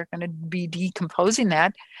matter. They're going to be decomposing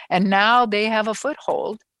that. And now they have a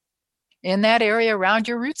foothold in that area around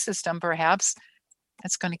your root system, perhaps.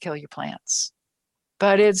 That's going to kill your plants.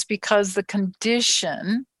 But it's because the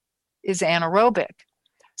condition is anaerobic.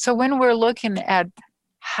 So when we're looking at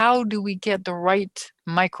how do we get the right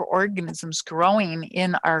microorganisms growing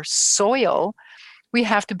in our soil, we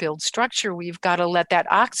have to build structure. We've got to let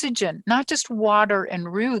that oxygen, not just water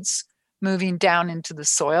and roots moving down into the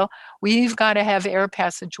soil, we've got to have air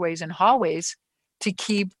passageways and hallways to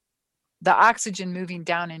keep the oxygen moving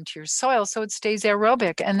down into your soil so it stays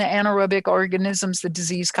aerobic. And the anaerobic organisms, the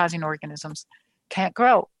disease-causing organisms, can't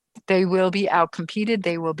grow. They will be outcompeted,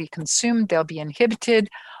 they will be consumed, they'll be inhibited,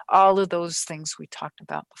 all of those things we talked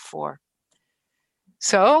about before.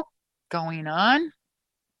 So, going on,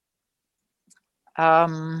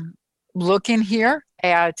 looking here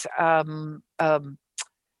at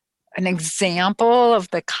an example of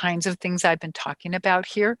the kinds of things I've been talking about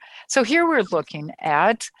here. So here we're looking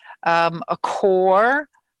at a core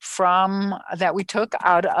that we took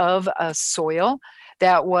out of a soil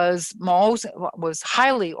that was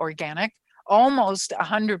highly organic, almost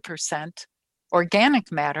 100%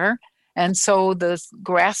 organic matter. And so the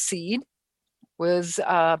grass seed was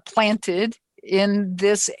planted in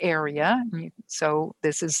this area. So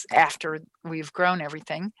this is after we've grown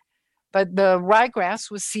everything. But the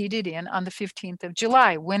ryegrass was seeded in on the 15th of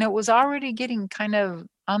July when it was already getting kind of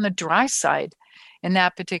on the dry side in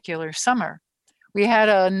that particular summer. We had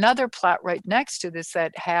another plot right next to this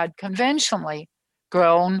that had conventionally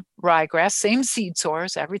grown ryegrass, same seed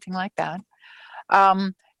source, everything like that.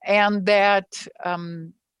 And that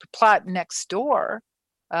plot next door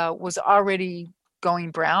was already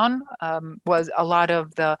going brown, was a lot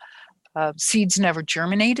of the seeds never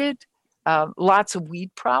germinated, lots of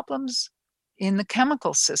weed problems in the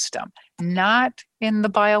chemical system, not in the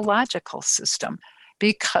biological system,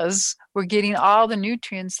 because we're getting all the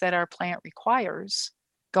nutrients that our plant requires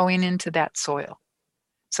going into that soil.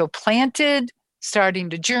 So planted, starting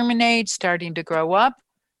to germinate, starting to grow up.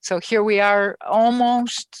 So here we are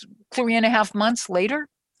almost 3.5 months later.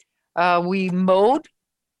 We mowed,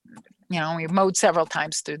 we mowed several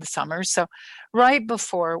times through the summer. So right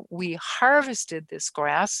before we harvested this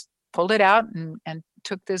grass, pulled it out and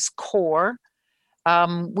took this core.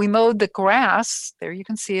 We mowed the grass. There you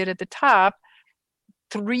can see it at the top.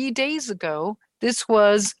 3 days ago, this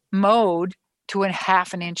was mowed to a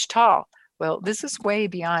 1/2 inch tall. Well, this is way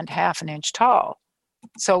beyond 1/2 inch tall.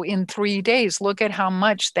 So in 3 days, look at how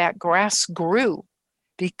much that grass grew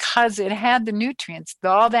because it had the nutrients,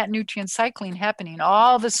 all that nutrient cycling happening,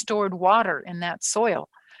 all the stored water in that soil.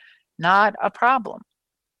 Not a problem.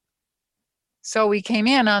 So we came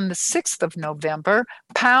in on the 6th of November,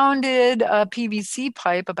 pounded a PVC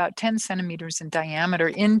pipe about 10 centimeters in diameter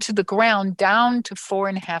into the ground down to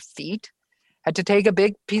 4.5 feet. Had to take a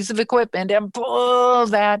big piece of equipment and pull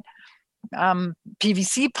that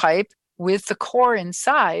PVC pipe with the core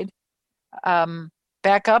inside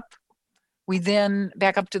back up. We then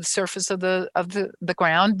back up to the surface of the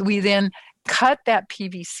ground. We then cut that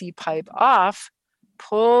PVC pipe off,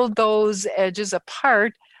 pulled those edges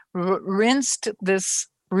apart, rinsed this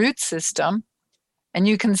root system, and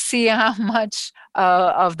you can see how much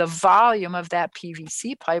of the volume of that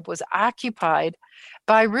PVC pipe was occupied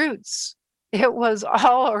by roots. It was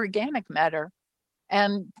all organic matter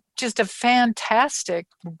and just a fantastic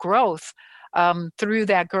growth through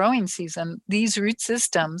that growing season. These root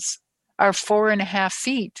systems are 4.5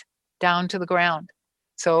 feet down to the ground.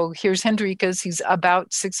 So here's Hendrika's. He's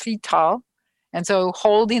about 6 feet tall. And so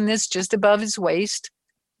holding this just above his waist,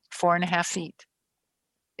 4.5 feet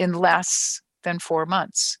in less than 4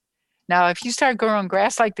 months. Now, if you start growing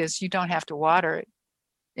grass like this, you don't have to water it.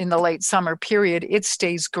 In the late summer period, it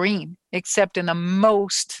stays green, except in the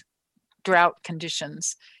most drought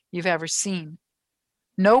conditions you've ever seen.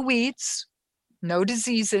 No weeds, no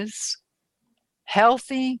diseases,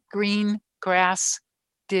 healthy green grass,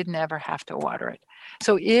 did never have to water it.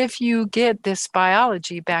 So if you get this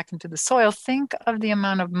biology back into the soil, think of the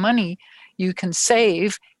amount of money you can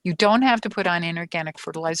save. You don't have to put on inorganic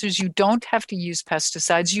fertilizers. You don't have to use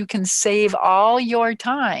pesticides. You can save all your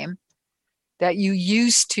time that you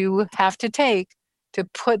used to have to take to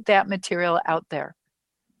put that material out there.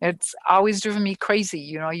 It's always driven me crazy.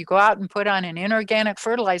 You go out and put on an inorganic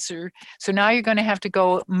fertilizer. So now you're going to have to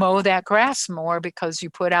go mow that grass more because you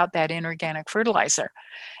put out that inorganic fertilizer.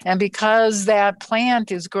 And because that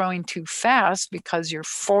plant is growing too fast, because you're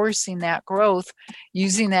forcing that growth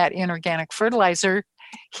using that inorganic fertilizer,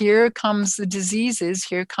 here comes the diseases,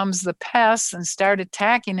 here comes the pests and start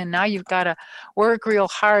attacking. And now you've got to work real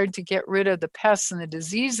hard to get rid of the pests and the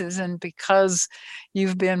diseases. And because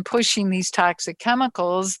you've been pushing these toxic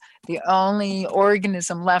chemicals, the only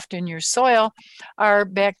organism left in your soil are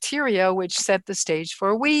bacteria, which set the stage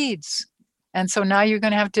for weeds. And so now you're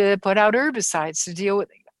going to have to put out herbicides to deal with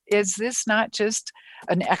it. Is this not just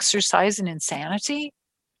an exercise in insanity?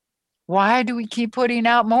 Why do we keep putting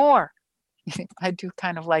out more? I do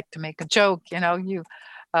kind of like to make a joke, you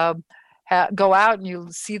go out and you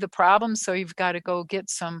see the problem, so you've got to go get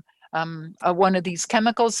some one of these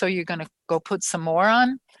chemicals, so you're going to go put some more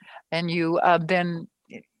on, and you then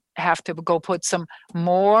have to go put some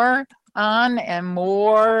more on and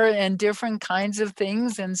more and different kinds of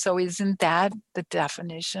things. And so isn't that the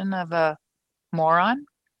definition of a moron?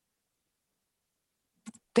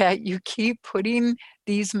 That you keep putting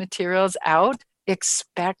these materials out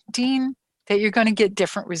expecting that you're going to get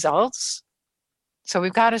different results. So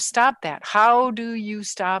we've got to stop that. How do you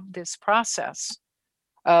stop this process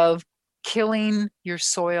of killing your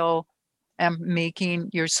soil and making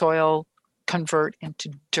your soil convert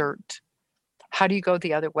into dirt? How do you go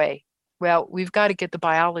the other way? Well, we've got to get the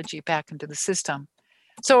biology back into the system.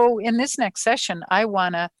 So in this next session, I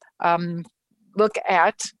want to look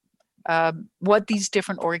at what these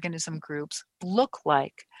different organism groups look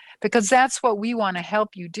like, because that's what we want to help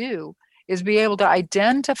you do, is be able to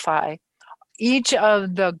identify each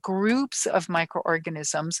of the groups of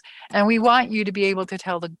microorganisms. And we want you to be able to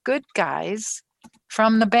tell the good guys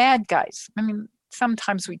from the bad guys. I mean,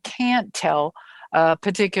 sometimes we can't tell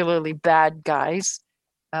particularly bad guys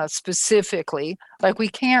specifically, like we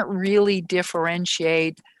can't really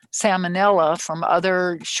differentiate salmonella from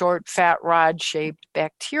other short, fat, rod-shaped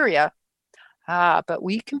bacteria. But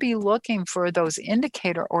we can be looking for those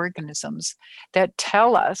indicator organisms that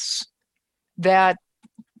tell us that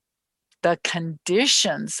the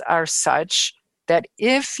conditions are such that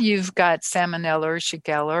if you've got Salmonella or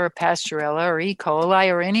Shigella or Pasteurella or E.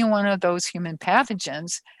 coli or any one of those human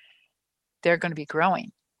pathogens, they're going to be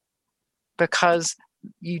growing because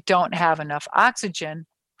you don't have enough oxygen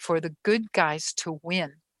for the good guys to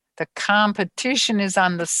win. The competition is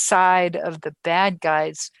on the side of the bad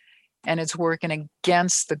guys, and it's working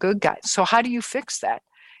against the good guys. So how do you fix that?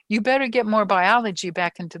 You better get more biology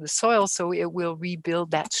back into the soil so it will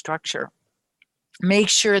rebuild that structure. Make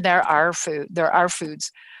sure there are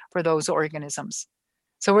foods for those organisms.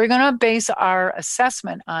 So we're going to base our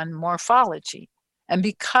assessment on morphology. And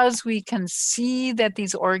because we can see that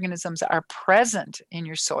these organisms are present in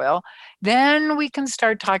your soil, then we can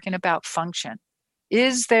start talking about function.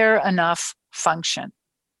 Is there enough function?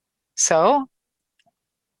 So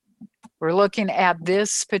we're looking at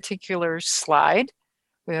this particular slide.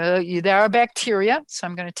 There are bacteria, so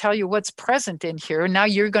I'm going to tell you what's present in here. Now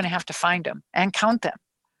you're going to have to find them and count them.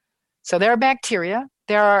 So there are bacteria.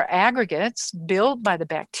 There are aggregates built by the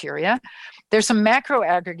bacteria. There's some macro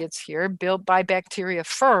aggregates here built by bacteria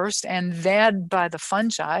first and then by the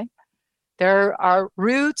fungi. There are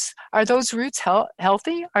roots. Are those roots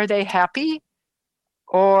healthy? Are they happy?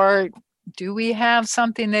 Or do we have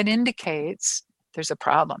something that indicates there's a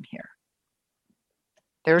problem here?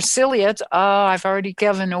 There's ciliates. Oh, I've already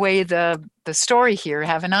given away the story here,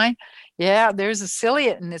 haven't I? Yeah, there's a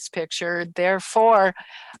ciliate in this picture. Therefore,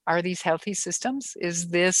 are these healthy systems? Is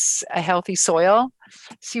this a healthy soil?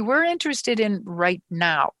 See, we're interested in right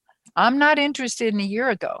now. I'm not interested in a year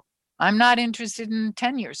ago. I'm not interested in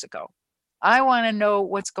 10 years ago. I want to know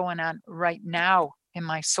what's going on right now in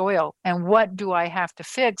my soil and what do I have to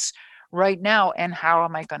fix right now and how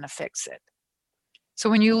am I going to fix it? So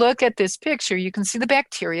when you look at this picture, you can see the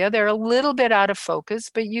bacteria. They're a little bit out of focus,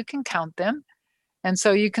 but you can count them. And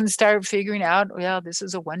so you can start figuring out, well, this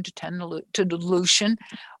is a 1 to 10 dilution,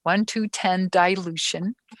 1 to 10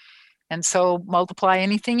 dilution. And so multiply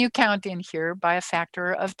anything you count in here by a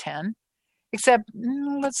factor of 10. Except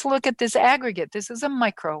let's look at this aggregate. This is a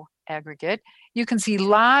micro aggregate. You can see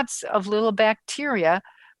lots of little bacteria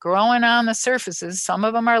growing on the surfaces. Some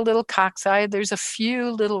of them are little cocci. There's a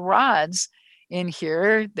few little rods in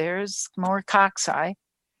here. There's more cocci.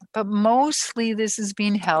 But mostly this is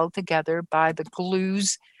being held together by the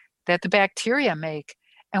glues that the bacteria make.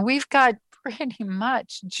 And we've got pretty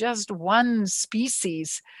much just one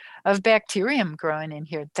species of bacterium growing in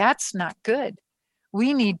here. That's not good.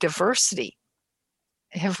 We need diversity.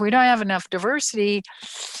 If we don't have enough diversity,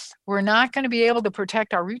 we're not going to be able to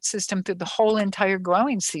protect our root system through the whole entire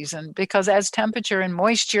growing season, because as temperature and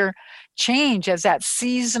moisture change, as that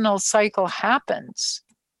seasonal cycle happens,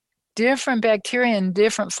 different bacteria and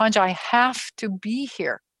different fungi have to be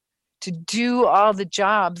here to do all the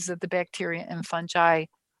jobs that the bacteria and fungi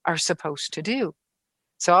are supposed to do.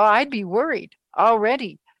 So I'd be worried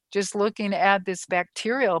already just looking at this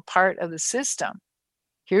bacterial part of the system.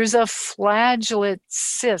 Here's a flagellate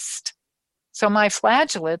cyst. So my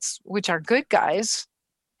flagellates, which are good guys,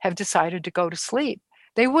 have decided to go to sleep.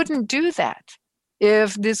 They wouldn't do that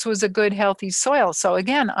if this was a good, healthy soil. So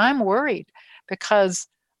again, I'm worried because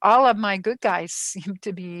all of my good guys seem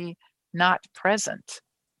to be not present.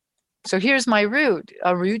 So here's my root.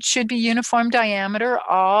 A root should be uniform diameter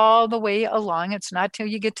all the way along. It's not till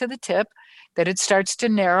you get to the tip that it starts to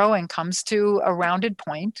narrow and comes to a rounded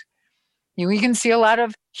point. We can see a lot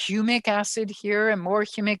of humic acid here and more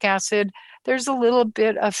humic acid. There's a little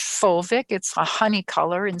bit of fulvic. It's a honey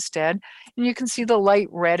color instead. And you can see the light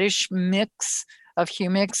reddish mix of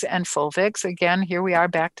humics and fulvics. Again, here we are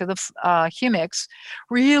back to the humics.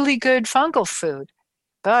 Really good fungal food.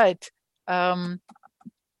 But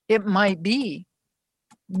it might be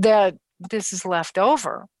that this is left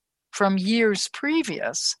over from years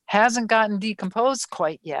previous, hasn't gotten decomposed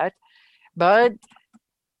quite yet, but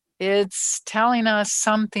it's telling us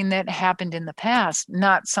something that happened in the past,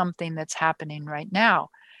 not something that's happening right now.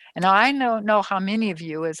 And I don't know how many of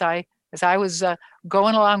you, as I was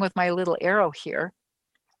going along with my little arrow here,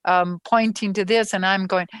 pointing to this, and I'm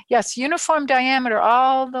going, yes, uniform diameter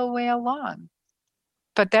all the way along.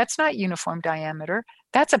 But that's not uniform diameter.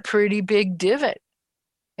 That's a pretty big divot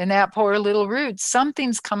in that poor little root.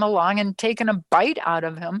 Something's come along and taken a bite out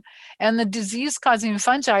of him, and the disease-causing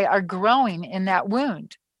fungi are growing in that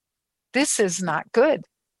wound. This is not good.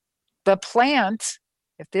 The plant,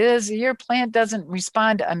 if your plant doesn't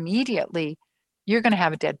respond immediately, you're going to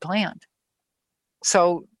have a dead plant.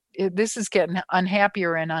 So this is getting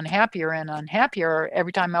unhappier and unhappier and unhappier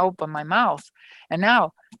every time I open my mouth. And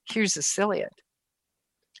now here's the ciliate.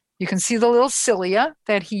 You can see the little cilia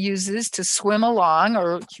that he uses to swim along,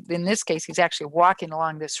 or in this case, he's actually walking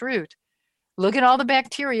along this root. Look at all the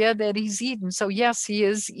bacteria that he's eaten. So yes, he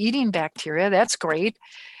is eating bacteria. That's great.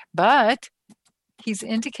 But he's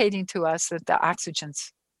indicating to us that the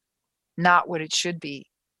oxygen's not what it should be.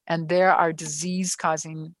 And there are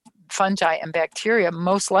disease-causing fungi and bacteria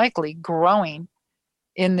most likely growing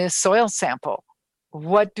in this soil sample.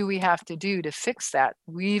 What do we have to do to fix that?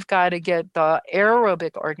 We've got to get the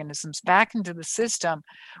aerobic organisms back into the system.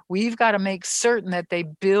 We've got to make certain that they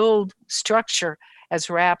build structure as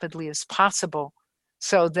rapidly as possible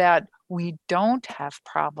so that we don't have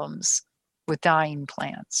problems with dying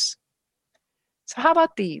plants. So how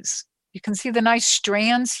about these? You can see the nice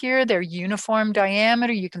strands here. They're uniform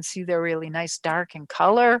diameter. You can see they're really nice dark in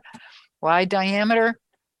color, wide diameter.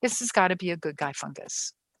 This has got to be a good guy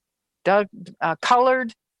fungus.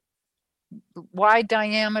 Colored, wide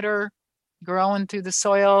diameter, growing through the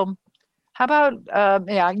soil. How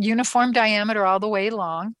about uniform diameter all the way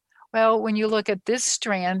along? Well, when you look at this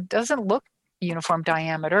strand, doesn't look uniform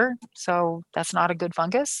diameter, so that's not a good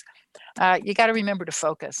fungus. You got to remember to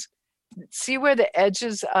focus. See where the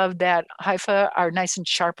edges of that hypha are nice and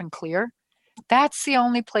sharp and clear? That's the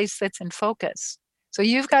only place that's in focus. So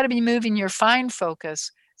you've got to be moving your fine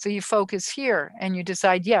focus. So you focus here and you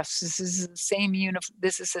decide, yes, this is the same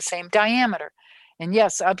this is the same diameter. And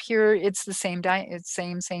yes, up here it's the same it's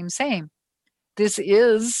same. This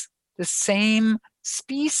is the same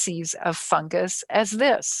species of fungus as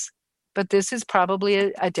this, but this is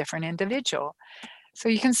probably a different individual. So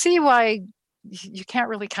you can see why you can't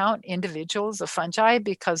really count individuals of fungi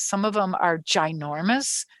because some of them are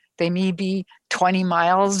ginormous. They may be 20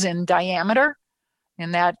 miles in diameter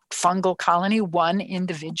in that fungal colony, one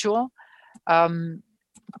individual. Other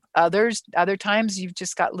times you've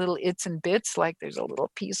just got little its and bits, like there's a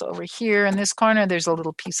little piece over here in this corner, there's a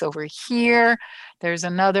little piece over here, there's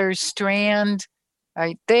another strand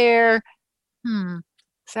right there.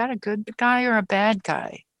 Is that a good guy or a bad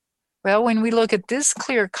guy? Well, when we look at this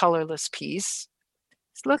clear colorless piece,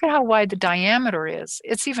 look at how wide the diameter is.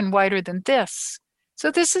 It's even wider than this. So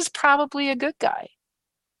this is probably a good guy.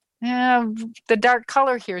 The dark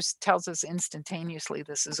color here tells us instantaneously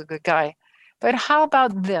this is a good guy. But how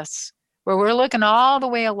about this, where we're looking all the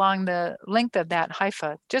way along the length of that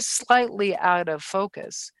hypha, just slightly out of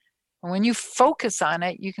focus. And when you focus on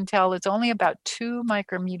it, you can tell it's only about 2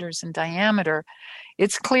 micrometers in diameter.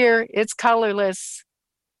 It's clear, it's colorless.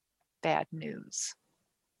 Bad news.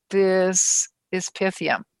 This is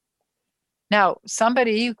Pythium. Now,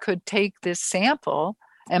 somebody could take this sample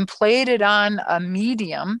and plate it on a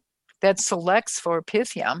medium that selects for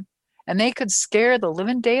Pythium, and they could scare the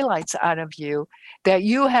living daylights out of you that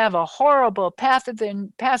you have a horrible pathogen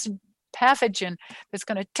that's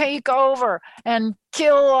going to take over and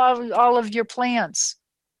kill all of your plants.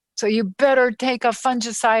 So you better take a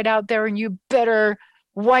fungicide out there and you better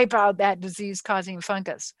wipe out that disease-causing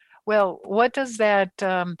fungus. Well, what does that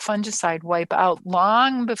fungicide wipe out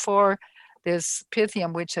long before this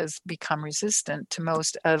Pythium, which has become resistant to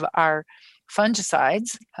most of our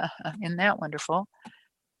fungicides? Isn't that wonderful?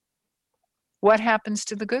 What happens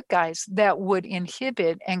to the good guys that would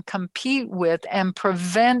inhibit and compete with and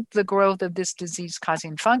prevent the growth of this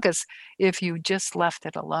disease-causing fungus if you just left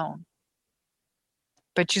it alone?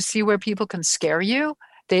 But you see where people can scare you?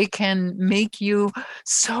 They can make you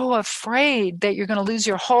so afraid that you're going to lose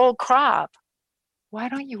your whole crop. Why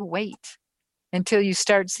don't you wait until you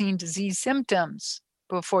start seeing disease symptoms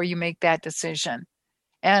before you make that decision?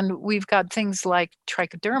 And we've got things like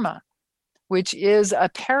trichoderma, which is a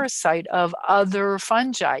parasite of other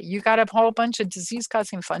fungi. You got a whole bunch of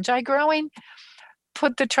disease-causing fungi growing,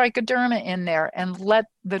 put the trichoderma in there and let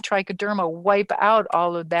the trichoderma wipe out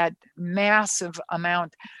all of that massive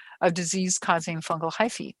amount of disease-causing fungal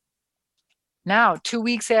hyphae. Now, 2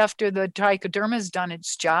 weeks after the trichoderma has done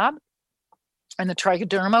its job, and the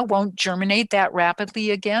trichoderma won't germinate that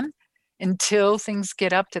rapidly again until things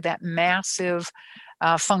get up to that massive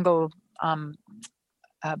fungal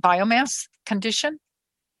biomass condition.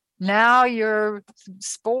 Now your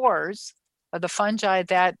spores of the fungi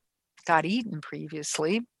that got eaten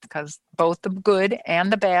previously, because both the good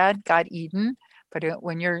and the bad got eaten, but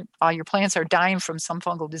when all your plants are dying from some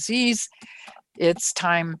fungal disease, it's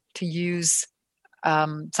time to use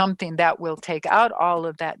something that will take out all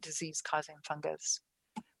of that disease-causing fungus.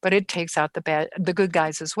 But it takes out the good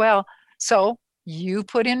guys as well. So you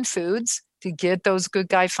put in foods to get those good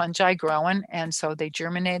guy fungi growing, and so they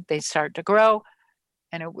germinate, they start to grow,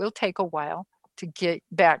 and it will take a while to get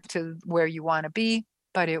back to where you want to be,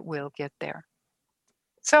 but it will get there.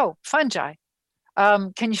 So fungi.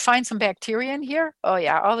 Can you find some bacteria in here? Oh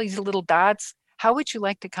yeah, all these little dots. How would you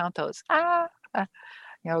like to count those?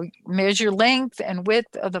 Measure length and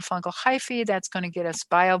width of the fungal hyphae. That's going to get us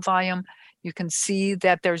biovolume. You can see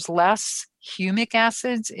that there's less humic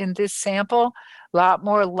acids in this sample, a lot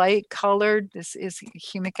more light colored. This is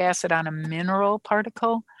humic acid on a mineral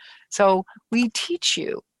particle. So we teach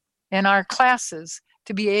you in our classes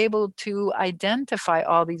to be able to identify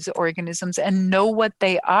all these organisms and know what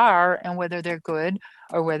they are and whether they're good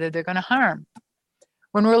or whether they're going to harm.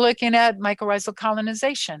 When we're looking at mycorrhizal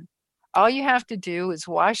colonization, all you have to do is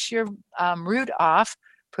wash your root off,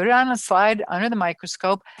 put it on a slide under the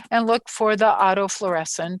microscope, and look for the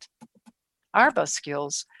autofluorescent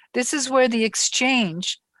arbuscules. This is where the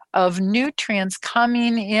exchange of nutrients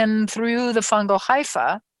coming in through the fungal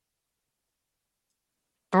hypha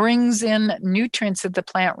brings in nutrients that the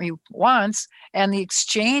plant wants, and the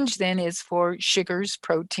exchange then is for sugars,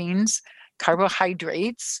 proteins,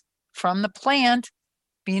 carbohydrates from the plant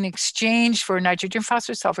being exchanged for nitrogen,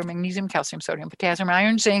 phosphorus, sulfur, magnesium, calcium, sodium, potassium,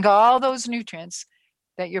 iron, zinc, all those nutrients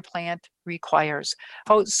that your plant requires.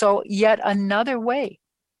 So yet another way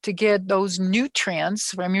to get those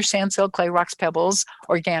nutrients from your sand, silt, clay, rocks, pebbles,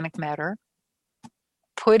 organic matter,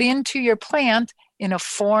 put into your plant in a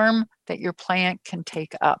form that your plant can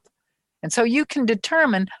take up. And so you can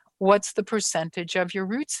determine what's the percentage of your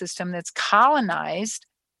root system that's colonized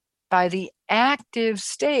by the active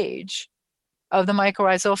stage of the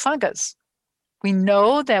mycorrhizal fungus. We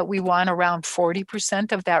know that we want around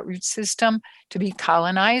 40% of that root system to be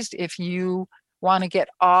colonized if you want to get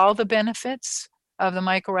all the benefits of the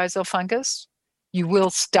mycorrhizal fungus. You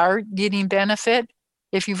will start getting benefit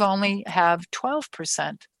if you've only have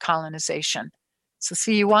 12% colonization. So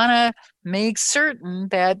see, you want to make certain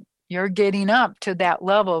that you're getting up to that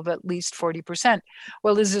level of at least 40%.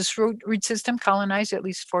 Well, is this root system colonized at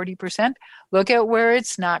least 40%? Look at where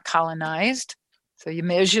it's not colonized. So you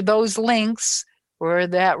measure those lengths where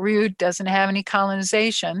that root doesn't have any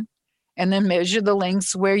colonization, and then measure the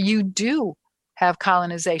lengths where you do have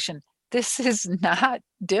colonization. This is not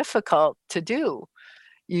difficult to do.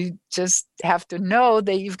 You just have to know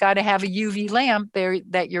that you've got to have a UV lamp there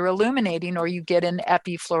that you're illuminating, or you get an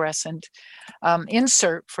epifluorescent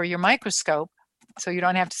insert for your microscope, so you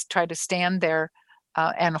don't have to try to stand there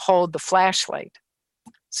and hold the flashlight.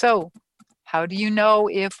 So how do you know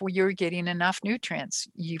if you're getting enough nutrients?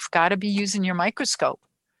 You've got to be using your microscope.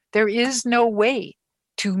 There is no way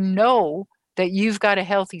to know that you've got a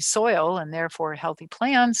healthy soil and therefore healthy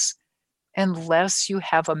plants unless you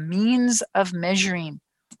have a means of measuring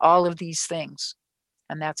all of these things.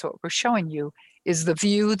 And that's what we're showing you, is the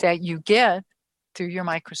view that you get through your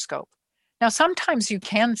microscope. Now, sometimes you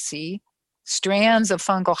can see strands of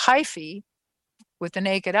fungal hyphae with the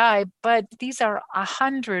naked eye, but these are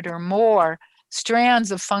 100 or more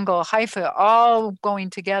strands of fungal hyphae all going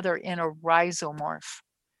together in a rhizomorph.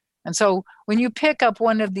 And so when you pick up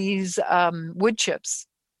one of these wood chips,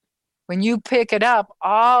 when you pick it up,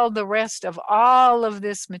 all the rest of all of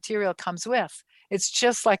this material comes with. It's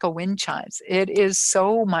just like a wind chimes. It is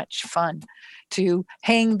so much fun to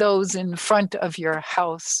hang those in front of your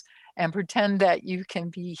house and pretend that you can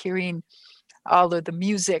be hearing all of the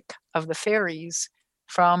music of the fairies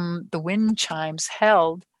from the wind chimes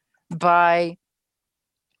held by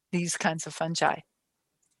these kinds of fungi.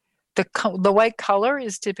 The white color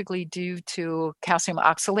is typically due to calcium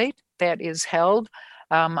oxalate that is held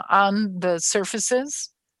on the surfaces.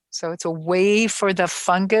 So it's a way for the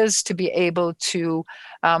fungus to be able to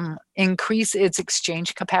increase its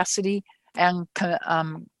exchange capacity and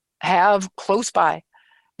have close by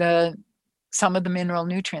some of the mineral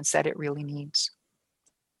nutrients that it really needs.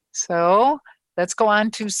 So let's go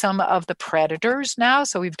on to some of the predators now.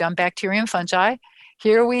 So we've done bacteria and fungi.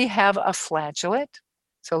 Here we have a flagellate.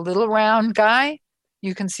 So a little round guy.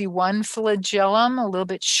 You can see one flagellum a little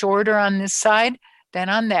bit shorter on this side than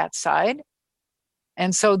on that side.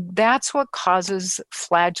 And so that's what causes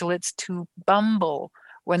flagellates to bumble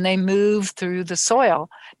when they move through the soil,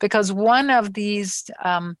 because one of these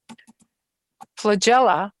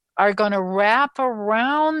flagella are going to wrap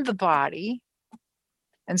around the body.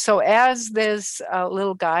 And so as this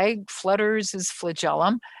little guy flutters his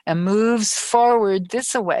flagellum and moves forward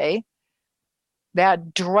this way,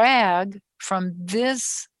 that drag from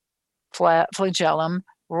this flagellum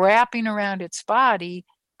wrapping around its body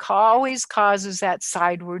always causes that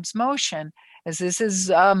sidewards motion. As this is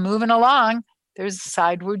moving along, there's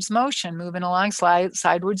sidewards motion, moving along,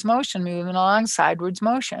 sidewards motion, moving along, sidewards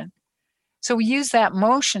motion. So we use that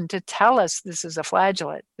motion to tell us this is a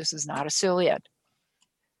flagellate. This is not a ciliate.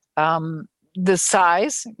 The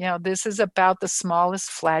size, this is about the smallest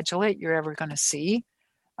flagellate you're ever going to see.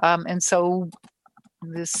 And so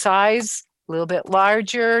the size, a little bit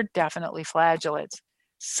larger, definitely flagellates.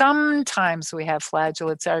 Sometimes we have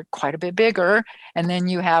flagellates that are quite a bit bigger, and then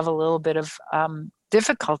you have a little bit of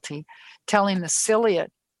difficulty telling the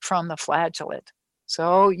ciliate from the flagellate.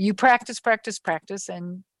 So you practice,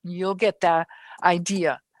 and you'll get the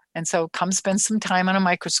idea. And so come spend some time on a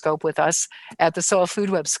microscope with us at the Soil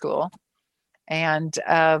Food Web School and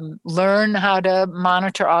learn how to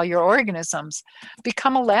monitor all your organisms.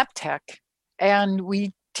 Become a lab tech, and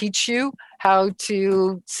we teach you how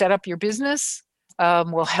to set up your business.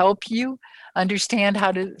 We'll help you understand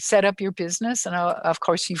how to set up your business. And of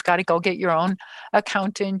course, you've got to go get your own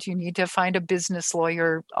accountant. You need to find a business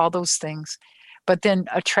lawyer, all those things. But then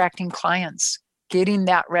attracting clients, getting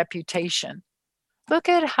that reputation. Look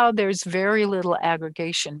at how there's very little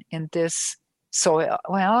aggregation in this soil.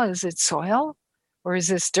 Well, is it soil or is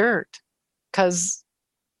this dirt? Because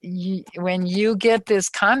when you get this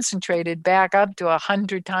concentrated back up to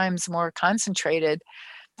 100 times more concentrated,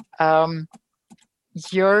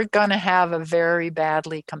 you're going to have a very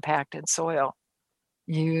badly compacted soil.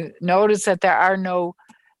 You notice that there are no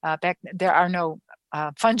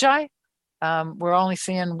fungi. We're only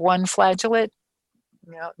seeing one flagellate.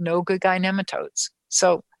 No good guy nematodes.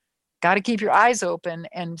 So got to keep your eyes open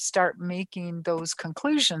and start making those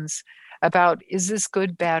conclusions about, is this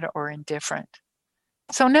good, bad, or indifferent?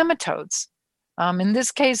 So nematodes. In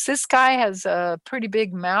this case, this guy has a pretty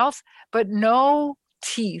big mouth, but no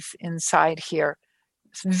teeth inside here.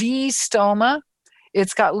 V stoma.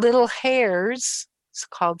 It's got little hairs. It's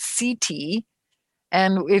called CT.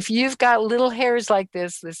 And if you've got little hairs like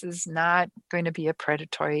this is not going to be a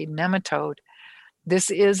predatory nematode.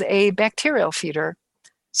 This is a bacterial feeder.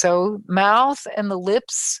 So mouth and the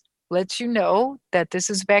lips lets you know that this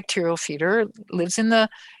is a bacterial feeder. It lives in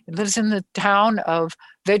the town of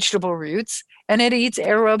vegetable roots, and it eats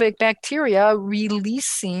aerobic bacteria,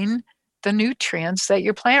 releasing the nutrients that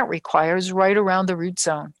your plant requires right around the root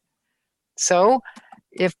zone. So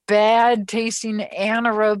if bad tasting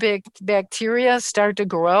anaerobic bacteria start to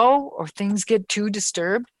grow or things get too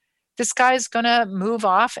disturbed, this guy's going to move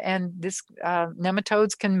off, and this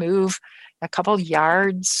nematodes can move a couple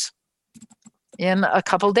yards in a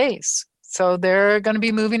couple days. So they're going to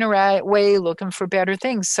be moving away looking for better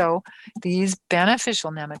things. So these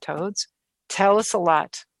beneficial nematodes tell us a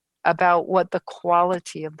lot about what the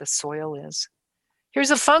quality of the soil is.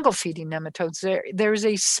 Here's a fungal feeding nematodes. There's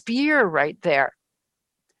a spear right there.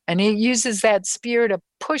 And it uses that spear to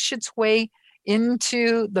push its way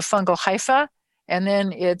into the fungal hypha, and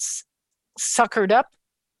then it's suckered up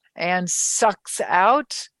and sucks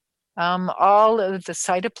out all of the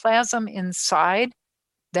cytoplasm inside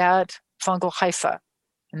that fungal hypha.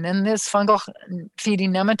 And then this fungal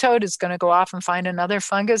feeding nematode is going to go off and find another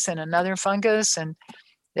fungus and another fungus. And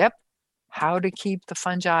yep, how to keep the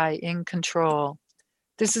fungi in control.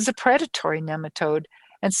 This is a predatory nematode.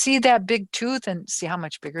 And see that big tooth, and see how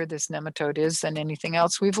much bigger this nematode is than anything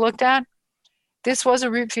else we've looked at? This was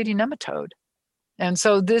a root feeding nematode. And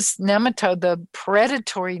so this nematode, the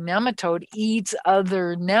predatory nematode, eats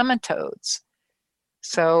other nematodes.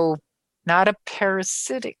 So not a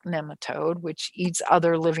parasitic nematode, which eats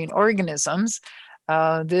other living organisms.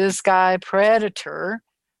 This guy, predator,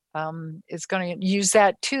 is going to use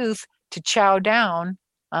that tooth to chow down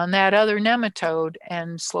on that other nematode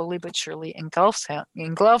and slowly but surely engulf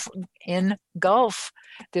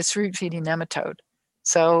this root feeding nematode.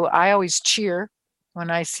 So I always cheer when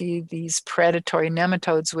I see these predatory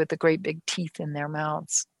nematodes with the great big teeth in their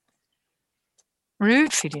mouths.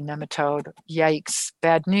 Root feeding nematode, yikes,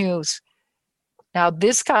 bad news. Now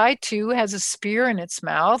this guy too has a spear in its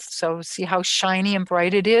mouth, so see how shiny and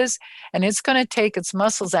bright it is? And it's going to take its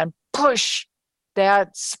muscles and push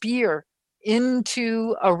that spear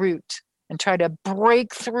into a root and try to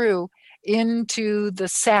break through into the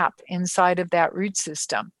sap inside of that root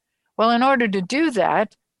system. Well, in order to do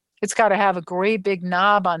that, it's got to have a great big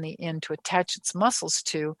knob on the end to attach its muscles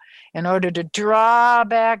to in order to draw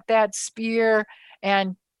back that spear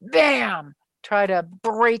and bam, try to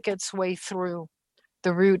break its way through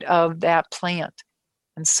the root of that plant.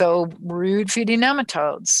 And so root feeding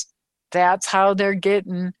nematodes, that's how they're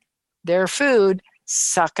getting their food,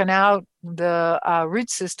 sucking out the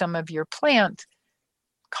root system of your plant,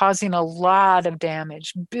 causing a lot of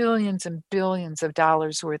damage, billions and billions of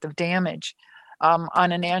dollars worth of damage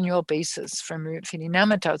on an annual basis from root feeding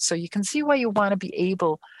nematodes. So you can see why you want to be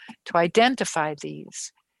able to identify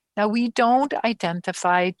these. Now, we don't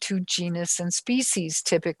identify to genus and species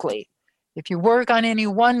typically. If you work on any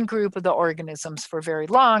one group of the organisms for very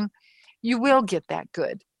long, you will get that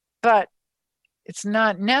good. But it's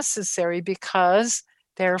not necessary because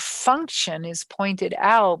their function is pointed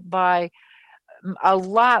out by a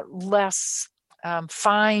lot less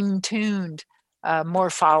fine-tuned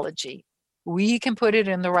morphology. We can put it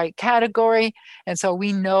in the right category, and so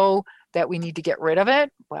we know that we need to get rid of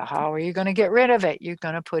it. Well, how are you going to get rid of it? You're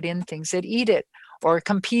going to put in things that eat it, or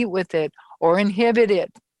compete with it, or inhibit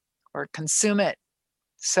it, or consume it,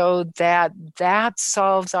 so that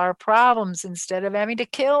solves our problems instead of having to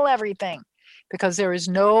kill everything, because there is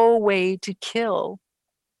no way to kill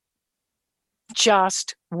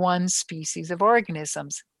just one species of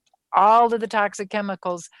organisms. All of the toxic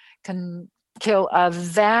chemicals can kill a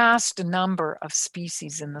vast number of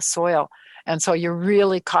species in the soil. And so you're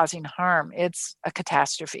really causing harm. It's a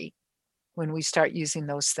catastrophe when we start using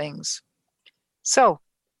those things. So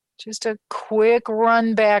just a quick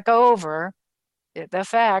run back over the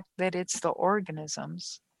fact that it's the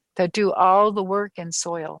organisms that do all the work in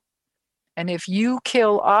soil. And if you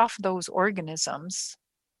kill off those organisms,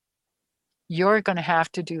 you're going to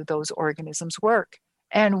have to do those organisms' work.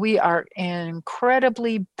 And we are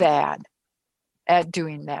incredibly bad at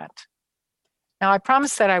doing that. Now, I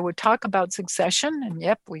promised that I would talk about succession, and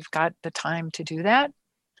yep, we've got the time to do that.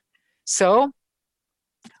 So,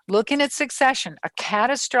 looking at succession, a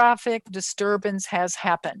catastrophic disturbance has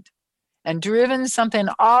happened and driven something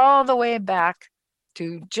all the way back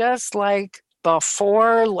to just like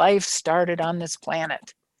before life started on this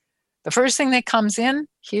planet. The first thing that comes in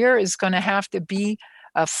here is going to have to be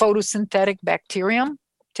a photosynthetic bacterium,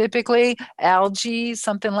 typically algae,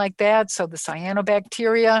 something like that. So the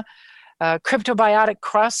cyanobacteria, cryptobiotic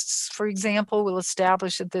crusts, for example, will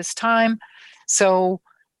establish at this time. So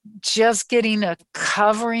just getting a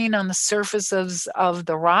covering on the surface of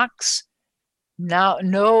the rocks. Now,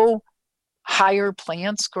 no higher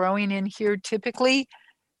plants growing in here typically,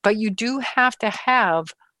 but you do have to have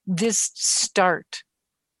this start.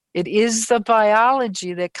 It is the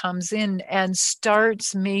biology that comes in and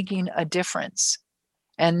starts making a difference.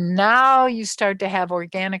 And now you start to have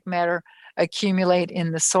organic matter accumulate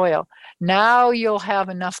in the soil. Now you'll have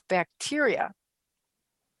enough bacteria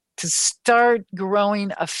to start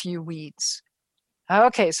growing a few weeds.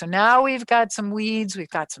 Okay, so now we've got some weeds, we've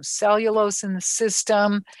got some cellulose in the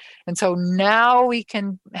system, and so now we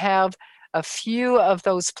can have a few of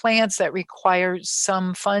those plants that require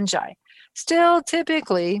some fungi. Still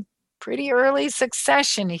typically pretty early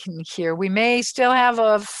succession in here. We may still have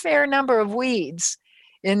a fair number of weeds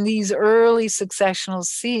in these early successional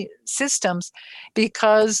systems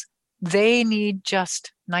because they need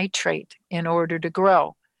just nitrate in order to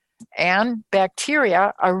grow. And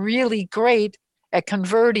bacteria are really great at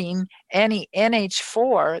converting any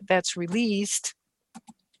NH4 that's released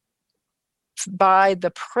by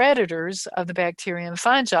the predators of the bacteria and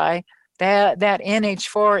fungi. That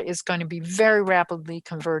NH4 is going to be very rapidly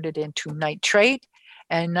converted into nitrate.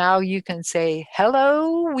 And now you can say,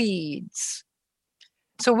 hello, weeds.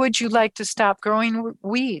 So would you like to stop growing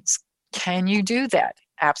weeds? Can you do that?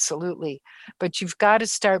 Absolutely. But you've got to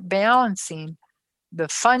start balancing the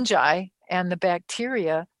fungi and the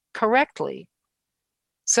bacteria correctly.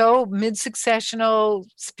 So mid-successional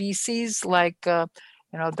species like the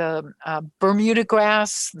Bermuda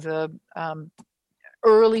grass, the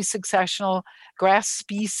early successional grass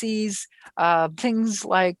species, things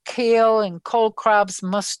like kale and cole crops,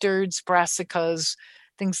 mustards, brassicas,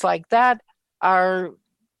 things like that are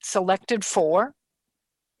selected for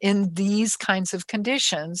in these kinds of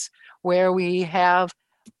conditions where we have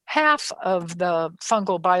half of the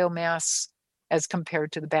fungal biomass as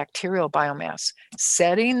compared to the bacterial biomass,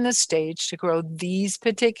 setting the stage to grow these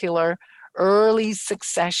particular early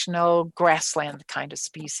successional grassland kind of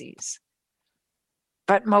species.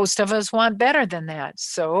 But most of us want better than that.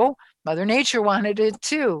 So Mother Nature wanted it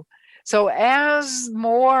too. So as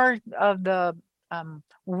more of the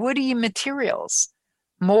woody materials,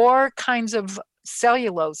 more kinds of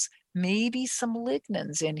cellulose, maybe some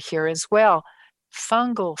lignans in here as well,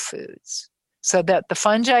 fungal foods, so that the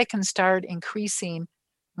fungi can start increasing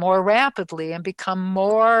more rapidly and become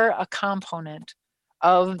more a component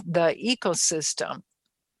of the ecosystem.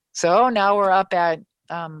 So now we're up at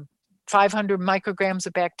 500 micrograms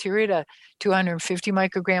of bacteria to 250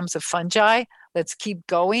 micrograms of fungi. Let's keep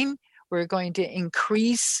going. We're going to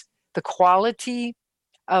increase the quality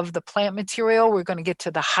of the plant material. We're going to get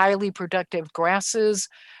to the highly productive grasses.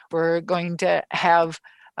 We're going to have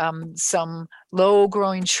some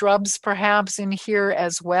low-growing shrubs perhaps in here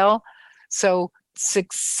as well. So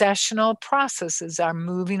successional processes are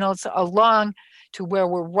moving us along to where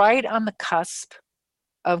we're right on the cusp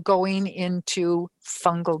of going into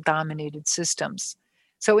fungal-dominated systems.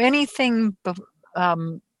 So anything to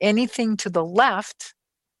the left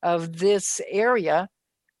of this area,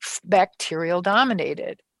 bacterial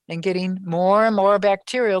dominated. and getting more and more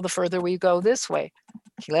bacterial the further we go this way.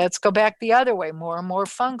 Let's go back the other way, more and more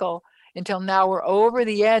fungal, until now we're over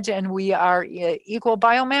the edge and we are equal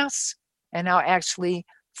biomass and now actually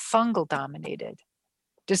fungal dominated.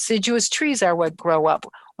 Deciduous trees are what grow up.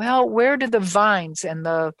 Well, where do the vines and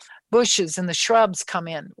the bushes and the shrubs come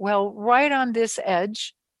in? Well, right on this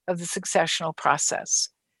edge of the successional process.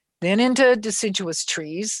 Then into deciduous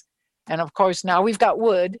trees. And of course, now we've got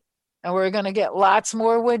wood, and we're going to get lots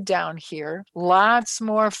more wood down here, lots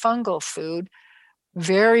more fungal food,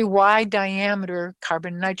 very wide diameter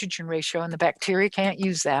carbon nitrogen ratio, and the bacteria can't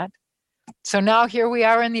use that. So now here we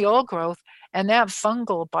are in the old growth, and that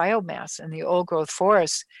fungal biomass in the old growth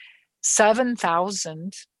forest,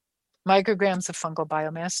 7,000 micrograms of fungal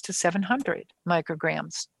biomass to 700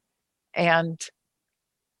 micrograms. And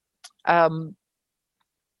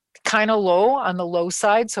kind of low on the low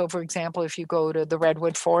side. So for example, if you go to the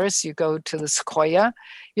redwood forest, you go to the sequoia,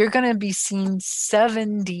 you're going to be seeing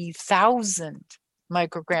 70,000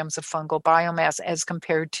 micrograms of fungal biomass as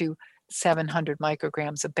compared to 700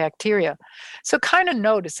 micrograms of bacteria. So kind of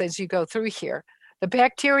notice as you go through here, the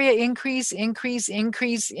bacteria increase, and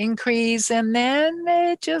then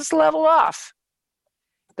they just level off.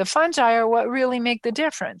 The fungi are what really make the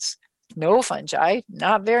difference. No fungi,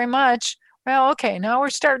 not very much. Well, okay, now we're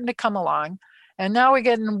starting to come along, and now we're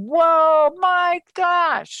getting, whoa, my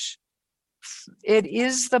gosh. It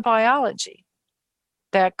is the biology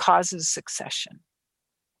that causes succession.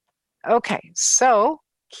 Okay, so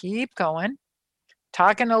keep going.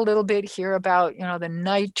 Talking a little bit here about, the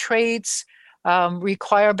nitrates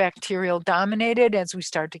require bacterial dominated as we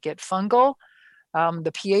start to get fungal.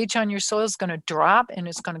 The pH on your soil is going to drop, and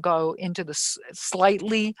it's going to go into the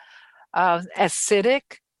slightly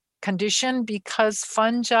acidic condition because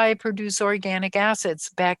fungi produce organic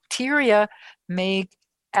acids. Bacteria make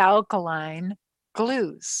alkaline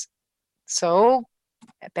glues. So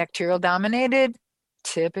bacterial dominated,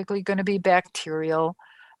 typically going to be bacterial,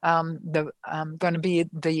 going to be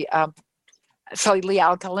the slightly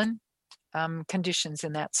alkaline conditions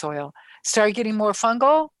in that soil. Start getting more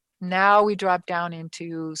fungal. Now we drop down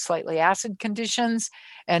into slightly acid conditions,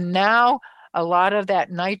 and now a lot of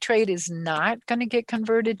that nitrate is not going to get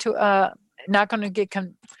converted to a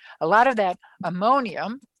lot of that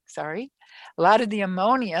ammonium, a lot of the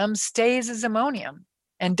ammonium stays as ammonium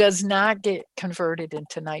and does not get converted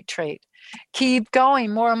into nitrate. Keep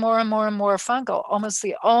going, more and more and more and more fungal. Almost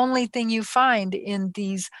the only thing you find in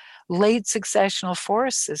these late successional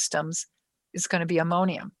forest systems is going to be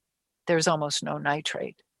ammonium. There's almost no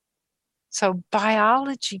nitrate. So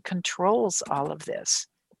biology controls all of this.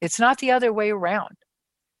 It's not the other way around.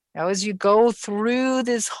 Now, as you go through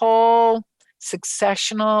this whole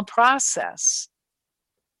successional process,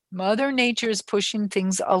 Mother Nature is pushing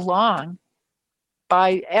things along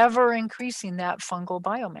by ever increasing that fungal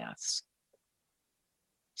biomass.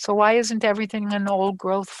 So why isn't everything an old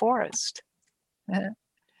growth forest?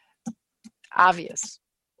 Obvious.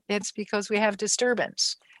 It's because we have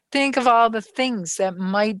disturbance. Think of all the things that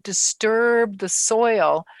might disturb the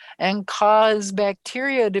soil and cause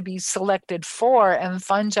bacteria to be selected for and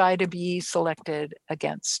fungi to be selected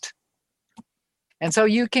against. And so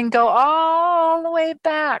you can go all the way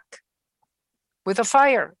back with a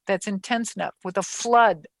fire that's intense enough, with a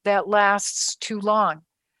flood that lasts too long,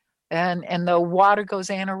 and the water goes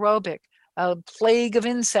anaerobic, a plague of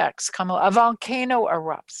insects come, a volcano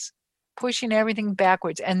erupts, pushing everything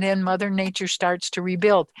backwards, and then Mother Nature starts to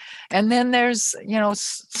rebuild. And then there's,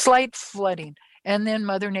 slight flooding, and then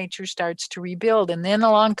Mother Nature starts to rebuild, and then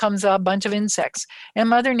along comes a bunch of insects, and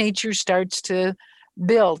Mother Nature starts to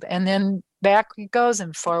build, and then back it goes,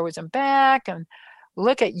 and forwards and back, and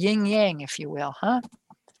look at yin yang, if you will,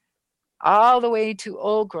 all the way to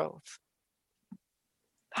old growth,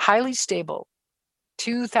 highly stable,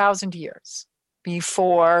 2,000 years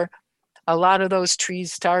before a lot of those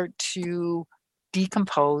trees start to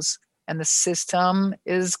decompose, and the system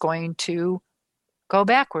is going to go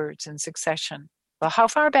backwards in succession. Well, how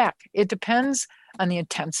far back? It depends on the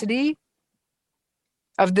intensity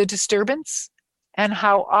of the disturbance and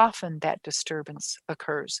how often that disturbance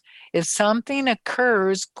occurs. If something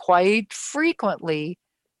occurs quite frequently,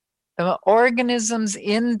 the organisms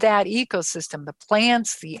in that ecosystem, the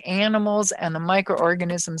plants, the animals, and the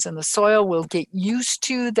microorganisms in the soil will get used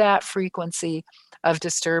to that frequency of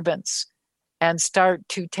disturbance and start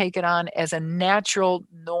to take it on as a natural,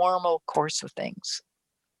 normal course of things.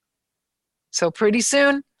 So pretty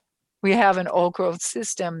soon, we have an old growth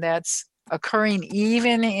system that's occurring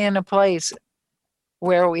even in a place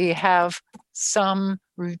where we have some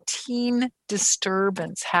routine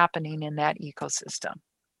disturbance happening in that ecosystem.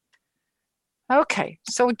 Okay,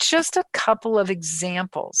 so just a couple of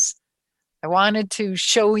examples. I wanted to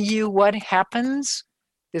show you what happens.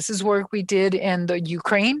 This is work we did in the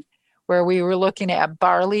Ukraine, where we were looking at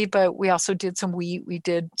barley, but we also did some wheat, we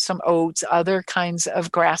did some oats, other kinds of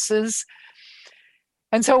grasses.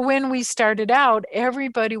 And so when we started out,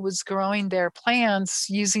 everybody was growing their plants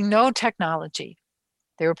using no technology.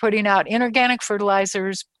 They were putting out inorganic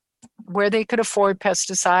fertilizers where they could afford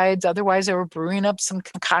pesticides. Otherwise, they were brewing up some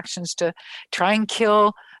concoctions to try and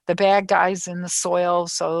kill the bad guys in the soil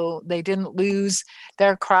so they didn't lose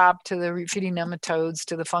their crop to the root-feeding nematodes,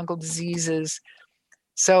 to the fungal diseases.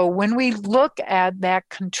 So when we look at that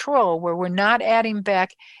control where we're not adding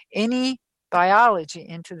back any biology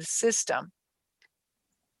into the system,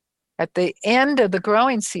 at the end of the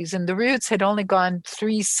growing season, the roots had only gone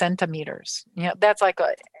 3 centimeters. That's like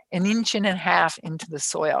an inch and a half into the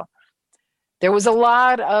soil. There was a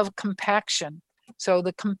lot of compaction. So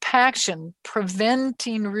the compaction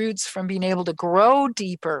preventing roots from being able to grow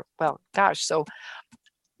deeper. Well, gosh, so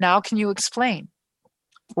now can you explain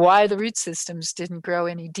why the root systems didn't grow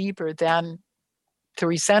any deeper than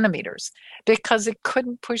 3 centimeters? Because it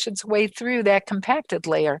couldn't push its way through that compacted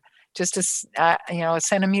layer just a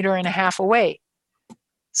centimeter and a half away.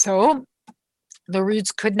 So the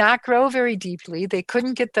roots could not grow very deeply. They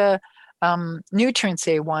couldn't get the nutrients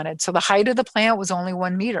they wanted. So the height of the plant was only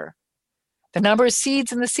 1 meter. The number of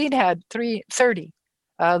seeds in the seed head, 30.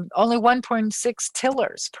 Only 1.6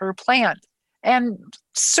 tillers per plant, and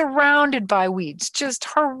surrounded by weeds, just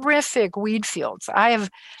horrific weed fields. I have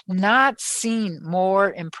not seen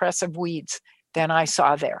more impressive weeds than I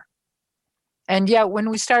saw there. And yet when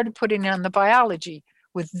we started putting on the biology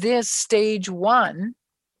with this stage 1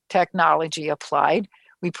 technology applied,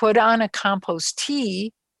 we put on a compost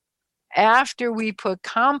tea after we put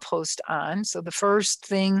compost on. So the first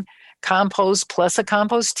thing, compost plus a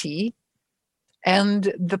compost tea,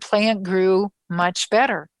 and the plant grew much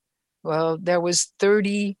better. Well, there was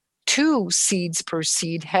 32 seeds per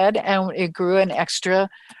seed head, and it grew an extra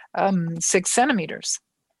 6 centimeters.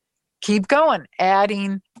 Keep going,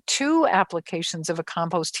 adding 2 applications of a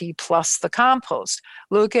compost tea plus the compost.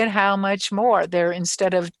 Look at how much more there.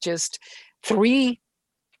 Instead of just 3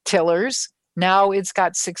 tillers, now it's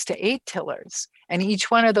got 6 to 8 tillers. And each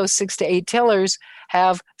one of those 6 to 8 tillers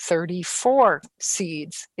have 34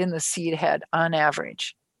 seeds in the seed head on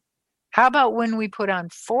average. How about when we put on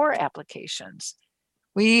 4 applications?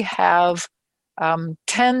 We have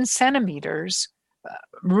 10 centimeters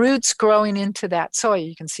roots growing into that soil.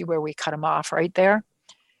 You can see where we cut them off right there.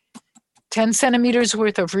 10 centimeters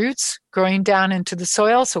worth of roots growing down into the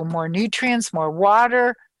soil, so more nutrients, more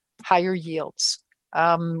water, higher yields.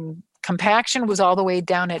 Compaction was all the way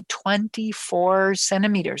down at 24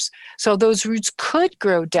 centimeters. So those roots could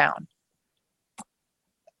grow down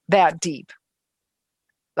that deep.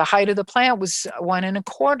 The height of the plant was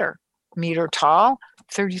 1.25 meter tall,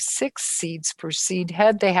 36 seeds per seed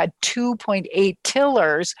head. They had 2.8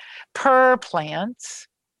 tillers per plant,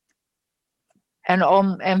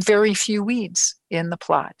 and very few weeds in the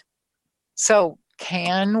plot. So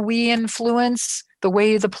can we influence the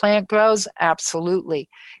way the plant grows? Absolutely.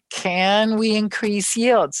 Can we increase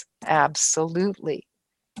yields? Absolutely.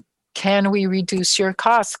 Can we reduce your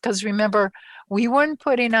costs? Because remember, we weren't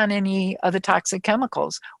putting on any of the toxic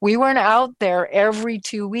chemicals. We weren't out there every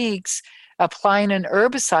 2 weeks applying an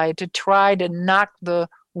herbicide to try to knock the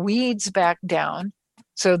weeds back down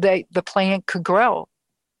so that the plant could grow.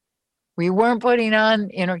 We weren't putting on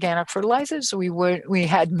inorganic fertilizers. We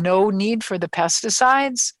had no need for the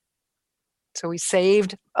pesticides. So we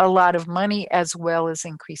saved a lot of money as well as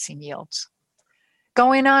increasing yields.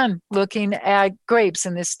 Going on, looking at grapes,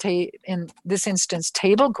 in this instance,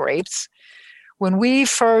 table grapes. When we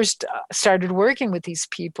first started working with these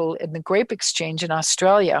people in the grape exchange in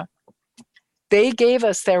Australia, they gave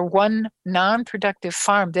us their one non-productive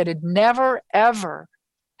farm that had never, ever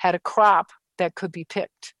had a crop that could be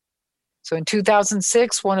picked. So in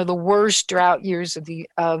 2006, one of the worst drought years of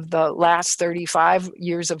the last 35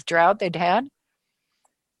 years of drought they'd had,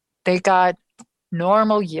 they got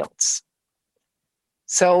normal yields.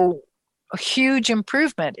 So a huge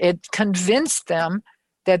improvement. It convinced them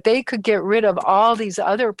that they could get rid of all these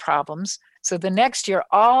other problems. So the next year,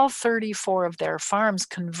 all 34 of their farms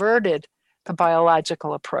converted the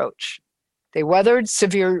biological approach. They weathered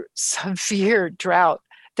severe drought.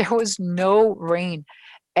 There was no rain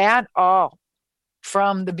at all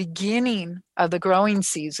from the beginning of the growing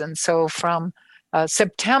season. So from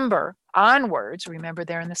September onwards, remember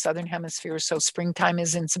they're in the southern hemisphere, so springtime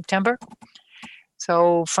is in September.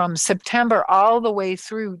 So from September all the way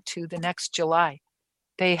through to the next July,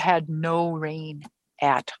 they had no rain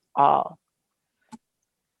at all.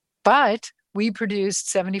 but we produced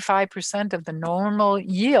 75% of the normal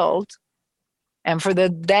yield. And for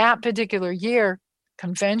that particular year,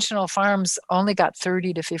 conventional farms only got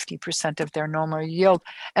 30 to 50% of their normal yield.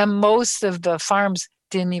 And most of the farms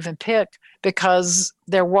didn't even pick because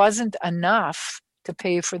there wasn't enough to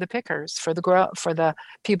pay for the pickers, for the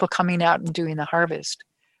people coming out and doing the harvest.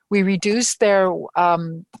 We reduced their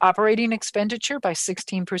operating expenditure by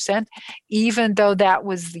 16%, even though that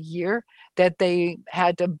was the year that they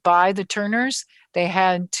had to buy the turners, they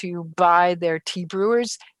had to buy their tea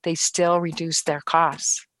brewers, they still reduced their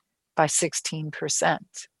costs by 16%.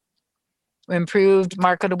 Improved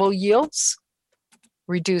marketable yields,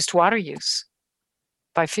 reduced water use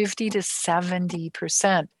by 50 to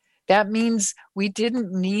 70%. That means we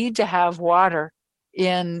didn't need to have water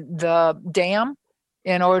in the dam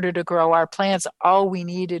in order to grow our plants. All we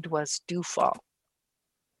needed was dewfall.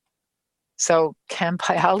 So can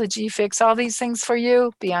biology fix all these things for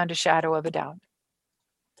you? Beyond a shadow of a doubt.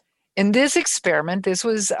 In this experiment, this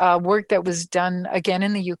was work that was done again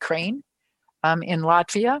in the Ukraine, in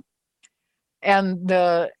Latvia. And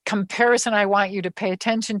the comparison I want you to pay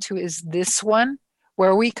attention to is this one,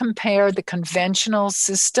 where we compare the conventional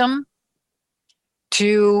system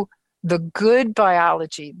to the good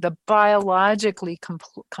biology, the biologically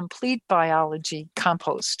complete biology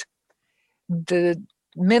compost. The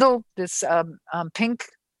middle, this pink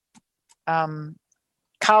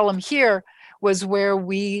column here was where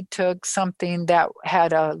we took something that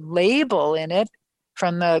had a label in it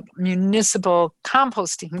from the municipal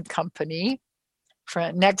composting company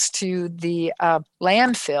next to the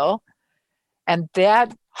landfill, and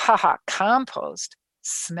that compost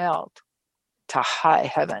smelled to high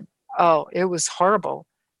heaven. Oh, it was horrible.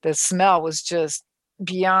 The smell was just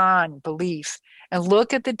beyond belief. And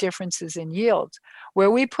look at the differences in yields. Where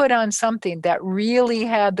we put on something that really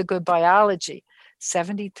had the good biology,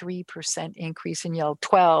 73% increase in yield,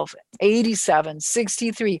 12, 87,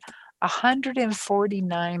 63,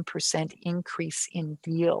 149% increase in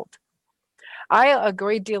yield. I, a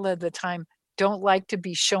great deal of the time, don't like to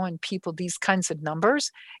be showing people these kinds of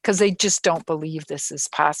numbers because they just don't believe this is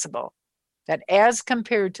possible. That as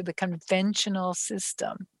compared to the conventional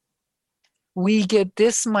system, we get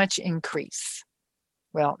this much increase.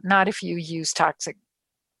 Well, not if you use toxic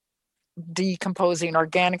decomposing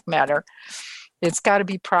organic matter. It's got to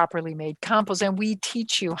be properly made compost, and we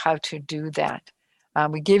teach you how to do that.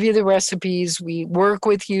 We give you the recipes. We work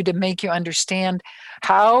with you to make you understand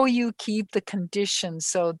how you keep the conditions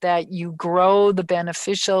so that you grow the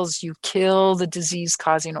beneficials, you kill the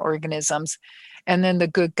disease-causing organisms, and then the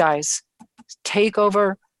good guys take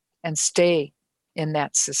over and stay in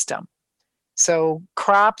that system. So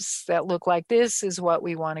crops that look like this is what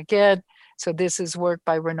we want to get. So this is work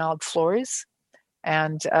by Ronald Flores,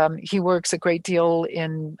 and he works a great deal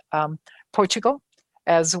in Portugal,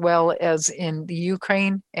 as well as in the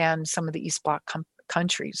Ukraine and some of the East Bloc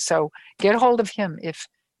countries. So get a hold of him if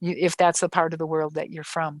that's the part of the world that you're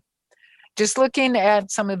from. Just looking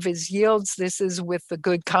at some of his yields, this is with the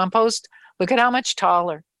good compost. Look at how much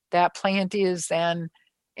taller that plant is than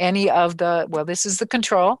any of the, well, this is the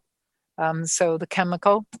control. So the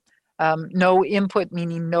chemical, no input,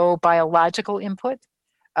 meaning no biological input.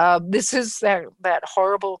 This is that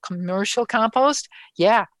horrible commercial compost.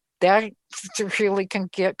 Yeah, that really can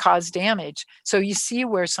cause damage. So you see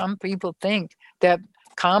where some people think that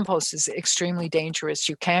compost is extremely dangerous.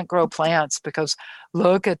 You can't grow plants because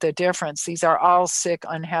look at the difference. These are all sick,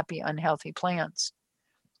 unhappy, unhealthy plants.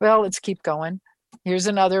 Well, let's keep going. Here's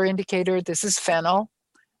another indicator. This is fennel.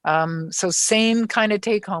 So same kind of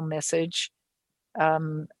take-home message.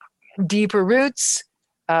 Deeper roots,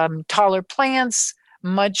 taller plants,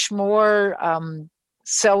 much more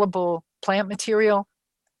sellable plant material.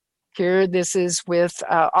 Here, this is with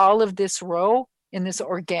all of this row in this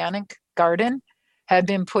organic garden had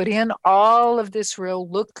been put in. All of this row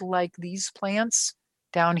looked like these plants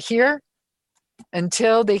down here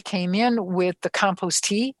until they came in with the compost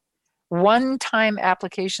tea. One-time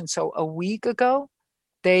application, so a week ago,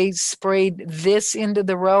 they sprayed this into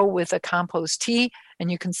the row with a compost tea,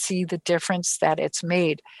 and you can see the difference that it's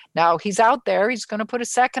made. Now, he's out there. He's going to put a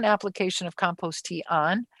second application of compost tea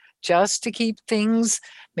on just to keep things,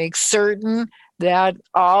 make certain that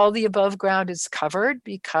all the above ground is covered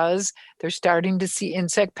because they're starting to see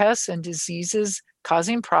insect pests and diseases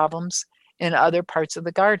causing problems in other parts of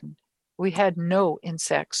the garden. We had no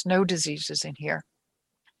insects, no diseases in here.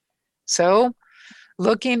 So,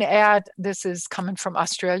 looking at, this is coming from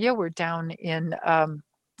Australia. We're down in,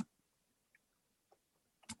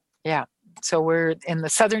 so we're in the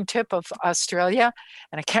southern tip of Australia,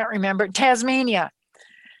 and I can't remember, Tasmania.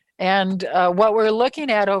 And what we're looking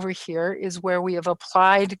at over here is where we have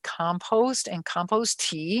applied compost and compost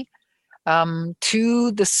tea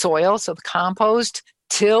to the soil. So the compost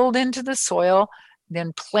tilled into the soil,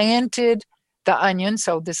 then planted the onion.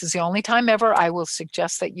 So this is the only time ever I will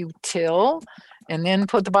suggest that you till and then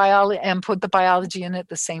put the biology in at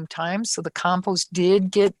the same time. So the compost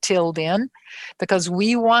did get tilled in because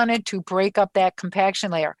we wanted to break up that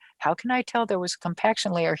compaction layer. How can I tell there was a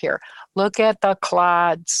compaction layer here? Look at the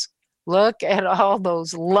clods. Look at all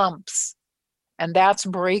those lumps. And that's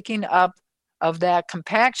breaking up of that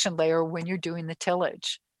compaction layer when you're doing the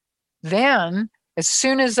tillage. Then, as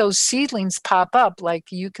soon as those seedlings pop up,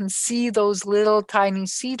 like you can see those little tiny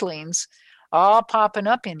seedlings all popping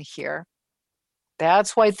up in here,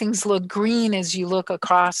 that's why things look green as you look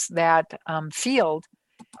across that field.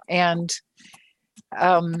 And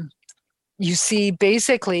you see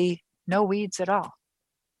basically no weeds at all.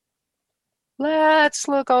 Let's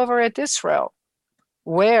look over at this row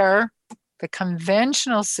where the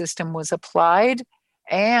conventional system was applied,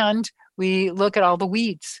 and we look at all the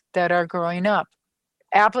weeds that are growing up.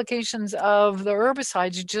 Applications of the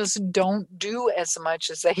herbicides just don't do as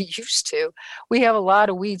much as they used to. We have a lot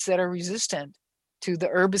of weeds that are resistant to the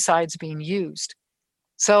herbicides being used.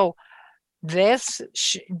 So this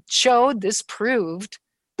proved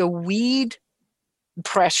the weed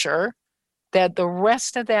pressure that the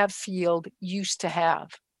rest of that field used to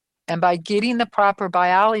have. And by getting the proper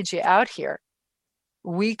biology out here,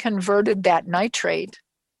 we converted that nitrate,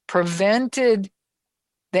 prevented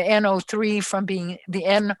the NO3 from being, the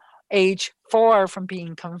NH4 from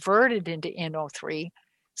being converted into NO3,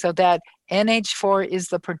 so that NH4 is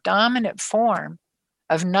the predominant form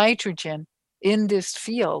of nitrogen in this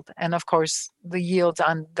field. And of course, the yields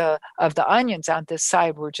of the onions on this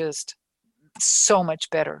side were just so much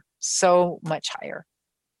better, so much higher.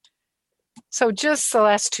 So just the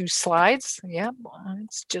last two slides. Yeah,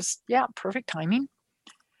 it's just, perfect timing.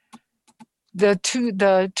 The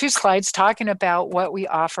two slides talking about what we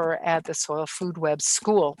offer at the Soil Food Web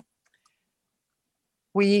School.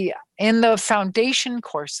 In the foundation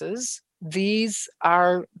courses, these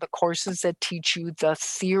are the courses that teach you the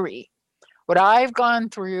theory. What I've gone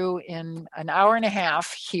through in an hour and a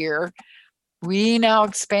half here, we now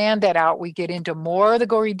expand that out. We get into more of the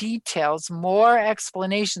gory details, more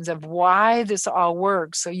explanations of why this all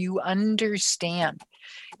works, so you understand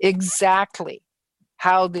exactly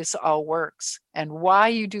how this all works and why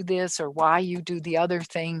you do this or why you do the other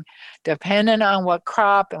thing, depending on what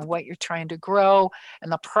crop and what you're trying to grow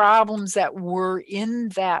and the problems that were in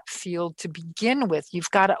that field to begin with. You've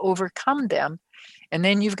got to overcome them, and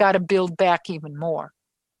then you've got to build back even more.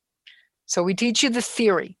 So we teach you the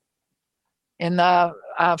theory. In the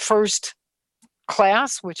first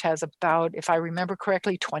class, which has about, if I remember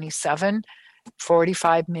correctly, 27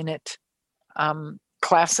 45-minute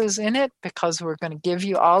classes in it, because we're going to give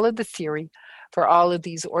you all of the theory for all of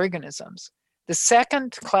these organisms. The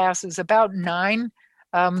second class is about 9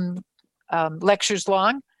 lectures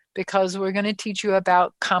long, because we're going to teach you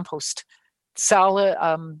about compost, solid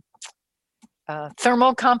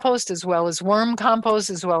thermal compost, as well as worm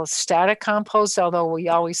compost, as well as static compost, although we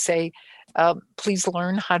always say, please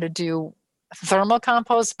learn how to do thermal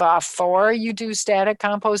compost before you do static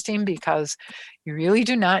composting, because you really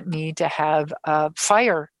do not need to have a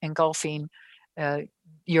fire engulfing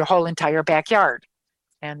your whole entire backyard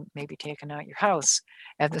and maybe taking out your house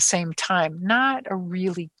at the same time. Not a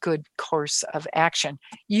really good course of action.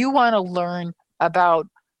 You want to learn about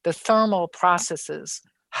the thermal processes,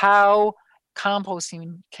 how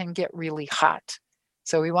composting can get really hot.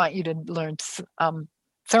 So we want you to learn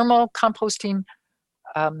thermal composting,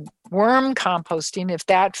 worm composting, if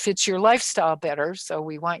that fits your lifestyle better. So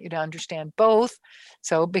we want you to understand both.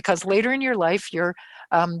 So because later in your life, your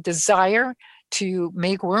desire to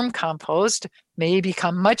make worm compost may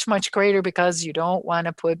become much, much greater because you don't want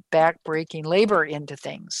to put back-breaking labor into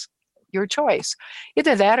things. Your choice.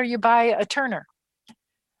 Either that or you buy a turner.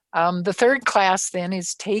 The third class then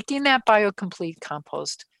is taking that BioComplete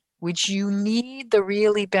compost, which you need the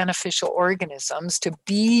really beneficial organisms to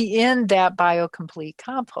be in that BioComplete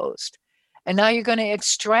compost. And now you're going to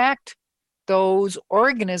extract those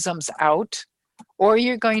organisms out, or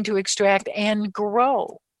you're going to extract and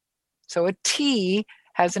grow. So a tea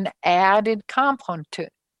has an added component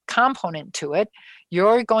to it.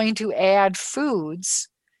 You're going to add foods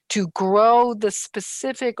to grow the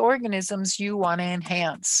specific organisms you want to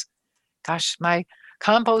enhance. Gosh, my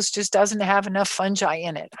compost just doesn't have enough fungi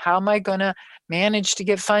in it. How am I going to manage to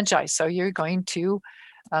get fungi? So you're going to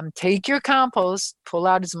take your compost, pull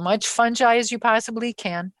out as much fungi as you possibly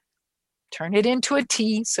can, turn it into a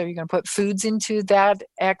tea. So you're going to put foods into that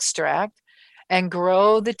extract and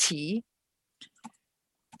grow the tea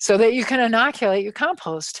so that you can inoculate your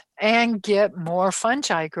compost and get more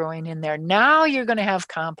fungi growing in there. Now you're going to have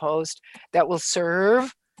compost that will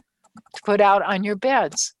serve to put out on your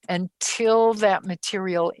beds, and till that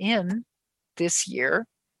material in this year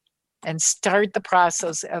and start the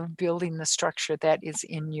process of building the structure that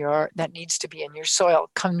needs to be in your soil,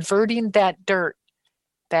 converting that dirt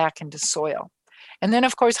back into soil. And then,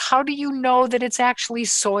 of course, how do you know that it's actually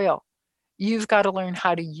soil? You've got to learn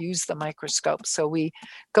how to use the microscope. So we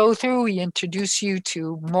go through, we introduce you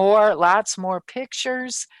to lots more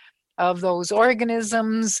pictures of those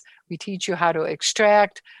organisms. We teach you how to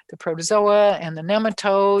extract the protozoa and the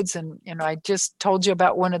nematodes. And, I just told you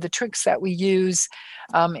about one of the tricks that we use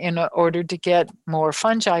in order to get more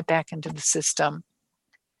fungi back into the system.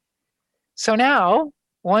 So now,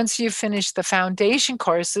 once you've finished the foundation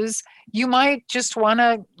courses, you might just want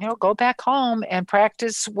to, go back home and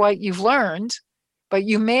practice what you've learned, but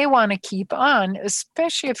you may want to keep on,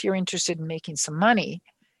 especially if you're interested in making some money.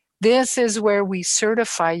 This is where we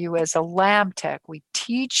certify you as a lab tech. We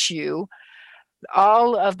teach you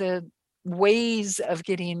all of the ways of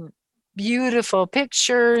getting beautiful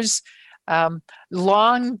pictures,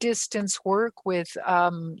 long distance work with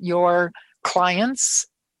your clients,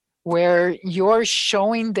 where you're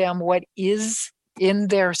showing them what is in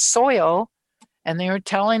their soil, and they're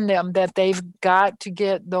telling them that they've got to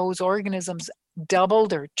get those organisms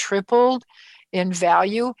doubled or tripled in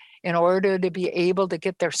value in order to be able to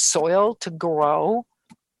get their soil to grow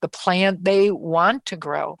the plant they want to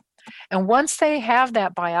grow. And once they have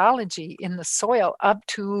that biology in the soil up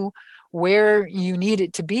to where you need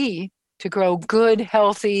it to be to grow good,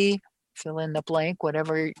 healthy, fill in the blank,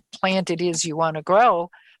 whatever plant it is you want to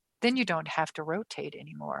grow, then you don't have to rotate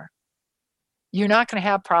anymore. You're not going to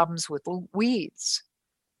have problems with weeds.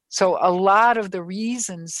 So a lot of the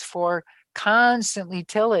reasons for constantly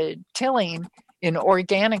tilling in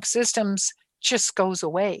organic systems just goes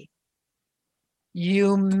away.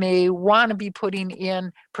 You may want to be putting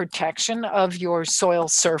in protection of your soil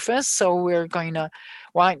surface. So we're going to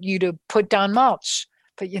want you to put down mulch.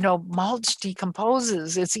 But mulch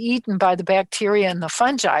decomposes. It's eaten by the bacteria and the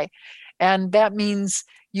fungi. And that means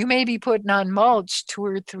you may be putting on mulch 2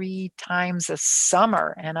 or 3 times a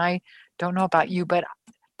summer. And I don't know about you, but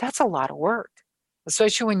that's a lot of work,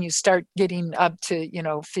 especially when you start getting up to,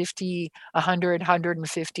 50, 100,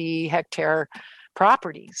 150 hectare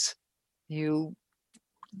properties.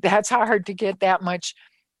 That's hard to get that much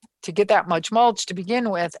mulch to begin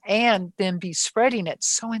with and then be spreading it.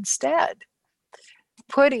 So instead,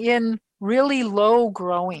 put in really low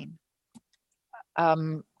growing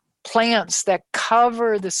plants that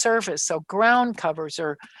cover the surface. So ground covers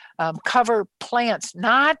or cover plants,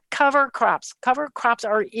 not cover crops. Cover crops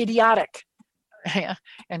are idiotic.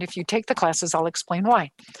 And if you take the classes, I'll explain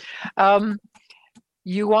why.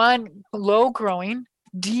 You want low growing,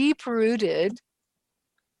 deep rooted,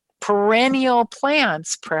 perennial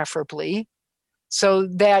plants, preferably, so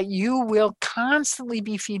that you will constantly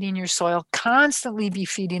be feeding your soil, constantly be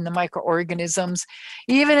feeding the microorganisms.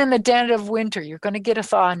 Even in the dead of winter, you're going to get a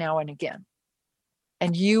thaw now and again.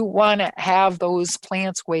 And you want to have those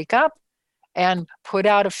plants wake up and put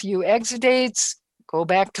out a few exudates, go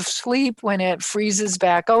back to sleep when it freezes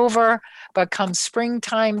back over. But come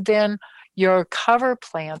springtime, then your cover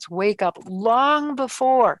plants wake up long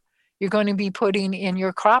before you're going to be putting in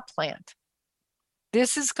your crop plant.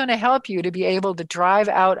 This is going to help you to be able to drive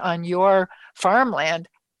out on your farmland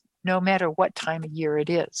no matter what time of year it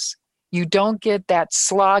is. You don't get that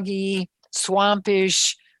sloggy,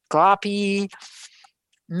 swampish, gloppy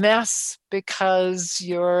mess because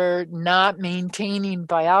you're not maintaining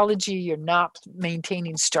biology, you're not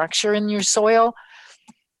maintaining structure in your soil.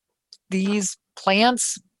 These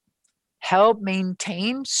plants help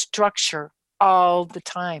maintain structure all the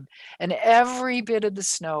time. And every bit of the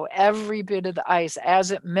snow, every bit of the ice,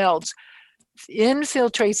 as it melts,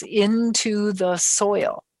 infiltrates into the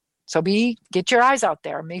soil. So get your eyes out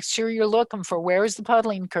there. Make sure you're looking for where's the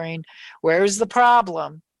puddling occurring, where's the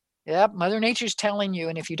problem. Yep, Mother Nature's telling you.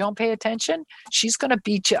 And if you don't pay attention, she's going to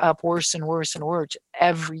beat you up worse and worse and worse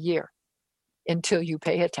every year until you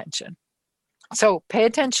pay attention. So pay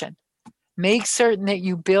attention. Make certain that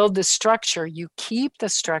you build the structure, you keep the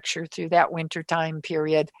structure through that winter time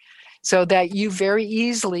period so that you very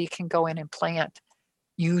easily can go in and plant.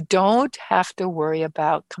 You don't have to worry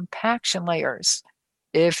about compaction layers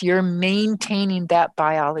if you're maintaining that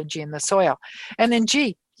biology in the soil. And then,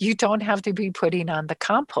 you don't have to be putting on the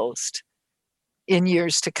compost in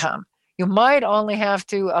years to come. You might only have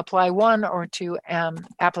to apply 1 or 2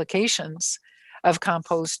 applications of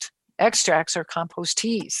compost extracts or compost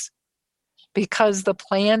teas, because the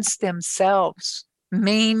plants themselves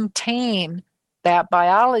maintain that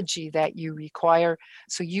biology that you require,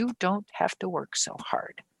 so you don't have to work so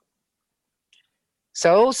hard.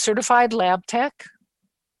 So, certified lab tech,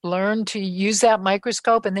 learn to use that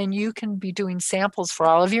microscope, and then you can be doing samples for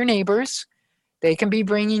all of your neighbors. They can be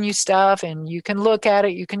bringing you stuff, and you can look at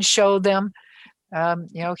it, you can show them,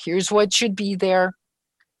 here's what should be there.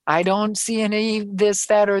 I don't see any this,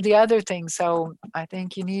 that, or the other thing. So I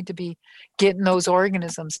think you need to be getting those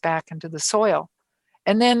organisms back into the soil.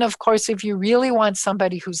 And then, of course, if you really want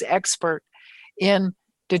somebody who's expert in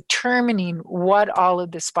determining what all of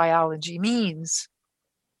this biology means,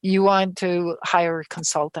 you want to hire a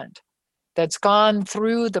consultant that's gone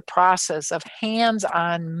through the process of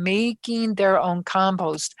hands-on making their own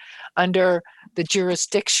compost under the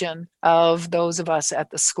jurisdiction of those of us at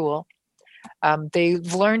the school.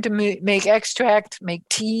 They've learned to make extract, make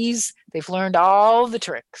teas. They've learned all the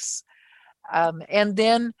tricks. And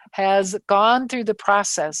then has gone through the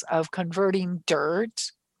process of converting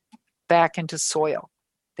dirt back into soil.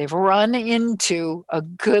 They've run into a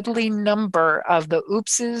goodly number of the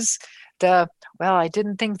oopses, I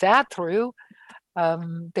didn't think that through.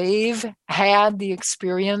 They've had the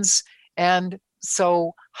experience, and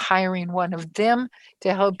so hiring one of them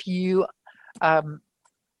to help you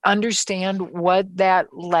understand what that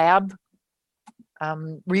lab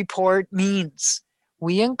report means.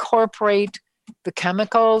 We incorporate the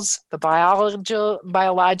chemicals, the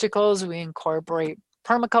biologicals, we incorporate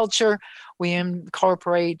permaculture, we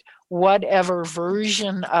incorporate whatever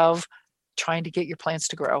version of trying to get your plants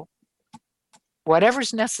to grow.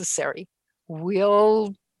 Whatever's necessary,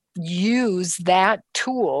 we'll use that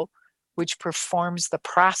tool which performs the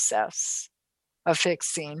process of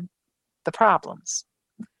fixing the problems.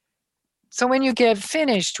 So when you get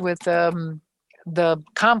finished with the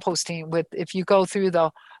composting, if you go through the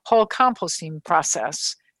whole composting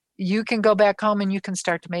process, you can go back home and you can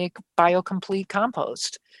start to make biocomplete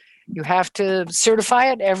compost. You have to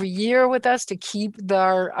certify it every year with us to keep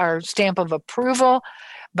our stamp of approval.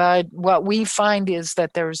 But what we find is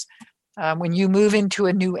that there's, when you move into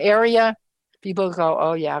a new area, people go,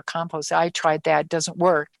 oh yeah, compost, I tried that, doesn't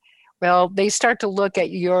work. Well, they start to look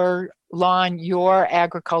at your lawn, your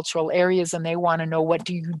agricultural areas, and they want to know, what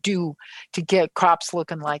do you do to get crops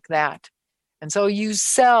looking like that? And so you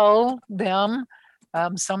sell them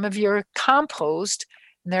some of your compost,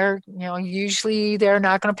 and they're, usually they're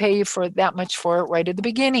not going to pay you for that much for it right at the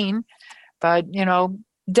beginning, but,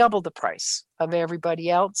 double the price of everybody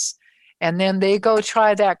else. And then they go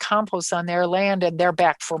try that compost on their land, and they're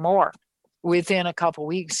back for more within a couple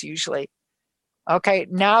weeks usually. Okay,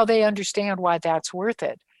 now they understand why that's worth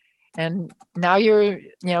it. And now you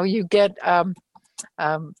get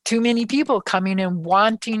too many people coming and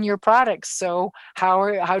wanting your products. So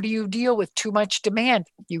how do you deal with too much demand?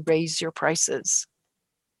 You raise your prices.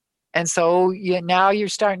 And so now you're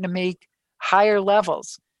starting to make higher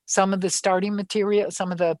levels. Some of the starting material,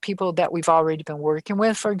 some of the people that we've already been working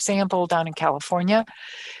with, for example, down in California,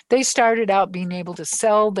 they started out being able to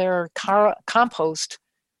sell their compost,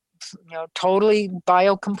 totally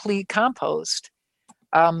biocomplete compost,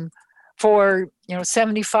 for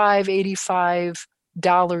 $75,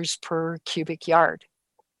 $85 per cubic yard.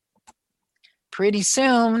 Pretty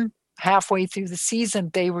soon, halfway through the season,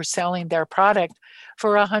 they were selling their product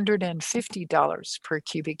for $150 per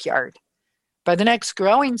cubic yard. By the next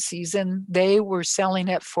growing season, they were selling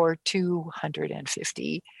it for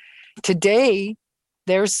 $250. Today,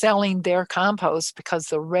 they're selling their compost because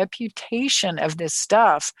the reputation of this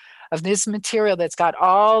stuff, of this material that's got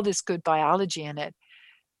all this good biology in it,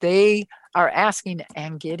 they are asking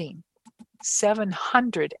and getting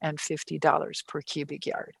 $750 per cubic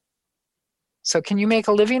yard. So can you make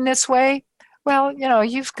a living this way? Well,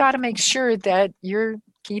 you've got to make sure that you're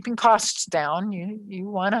keeping costs down. You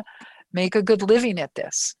want to make a good living at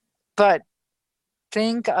this. But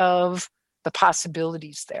think of the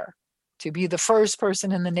possibilities there. To be the first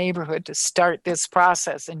person in the neighborhood to start this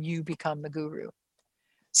process, and you become the guru.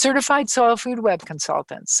 Certified soil food web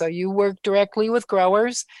consultants. So you work directly with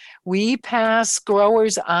growers. We pass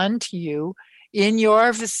growers on to you in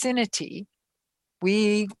your vicinity.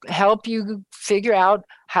 We help you figure out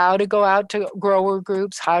how to go out to grower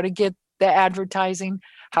groups, how to get the advertising,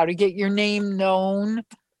 how to get your name known.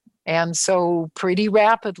 And so pretty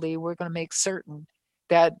rapidly, we're going to make certain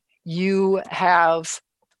that you have,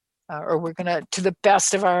 we're going to the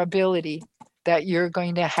best of our ability, that you're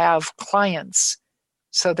going to have clients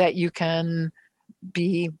so that you can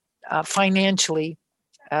be financially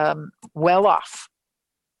well off.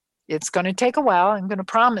 It's going to take a while. I'm going to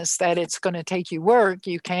promise that it's going to take you work.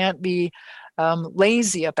 You can't be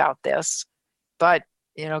lazy about this, but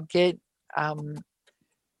get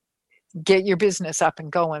your business up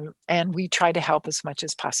and going, and we try to help as much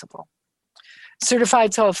as possible.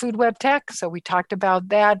 Certified soil food web tech, so we talked about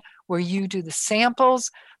that, where you do the samples.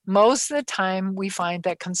 Most of the time we find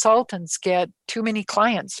that consultants get too many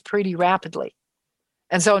clients pretty rapidly.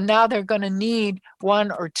 And so now they're going to need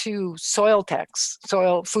 1 or 2 soil techs,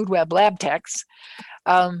 soil food web lab techs,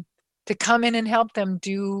 to come in and help them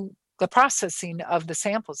do the processing of the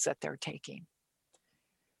samples that they're taking.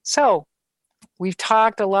 So we've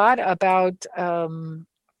talked a lot about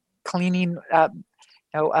cleaning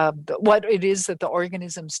what it is that the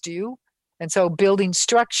organisms do. And so building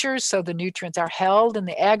structures so the nutrients are held in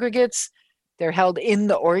the aggregates, they're held in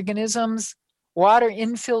the organisms. Water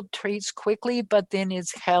infiltrates quickly, but then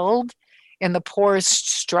is held in the porous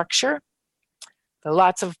structure. There are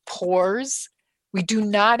lots of pores. We do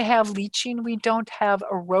not have leaching. We don't have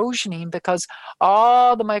erosioning because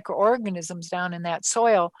all the microorganisms down in that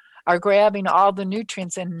soil are grabbing all the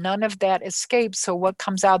nutrients and none of that escapes. So what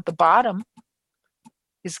comes out the bottom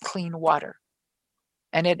is clean water.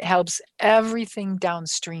 And it helps everything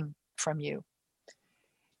downstream from you.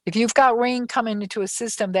 If you've got rain coming into a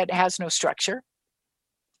system that has no structure,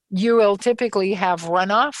 you will typically have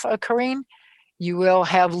runoff occurring. You will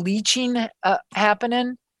have leaching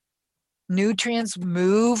happening. Nutrients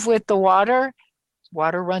move with the water.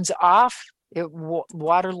 Water runs off. It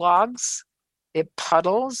water logs. It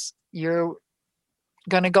puddles. You're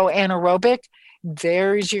going to go anaerobic.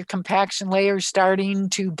 There's your compaction layer starting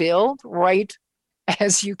to build right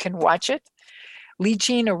as you can watch it.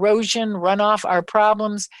 Leaching, erosion, runoff are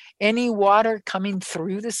problems. Any water coming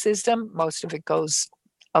through the system, most of it goes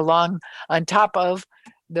along on top of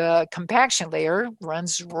the compaction layer,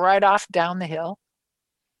 runs right off down the hill.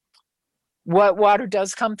 What water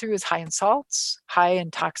does come through is high in salts, high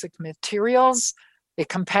in toxic materials. It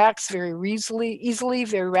compacts very easily,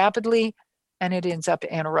 very rapidly, and it ends up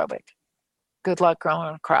anaerobic. Good luck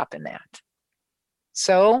growing a crop in that.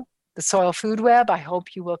 So the Soil Food Web, I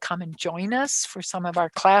hope you will come and join us for some of our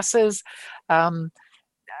classes.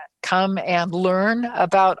 Come and learn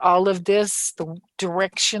about all of this, the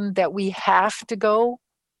direction that we have to go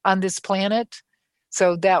on this planet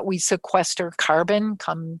so that we sequester carbon.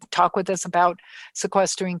 Come talk with us about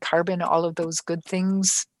sequestering carbon, all of those good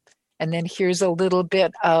things. And then here's a little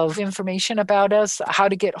bit of information about us, how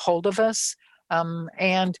to get hold of us,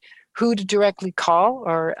 and who to directly call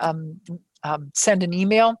or send an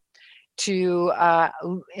email to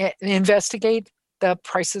investigate the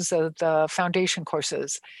prices of the foundation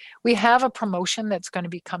courses. We have a promotion that's going to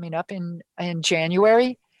be coming up in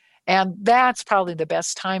January, and that's probably the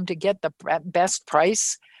best time to get the best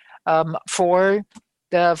price for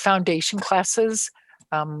the foundation classes.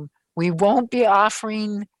 We won't be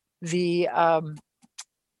offering the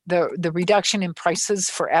reduction in prices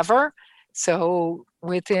forever. So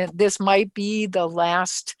within this might be the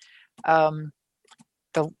last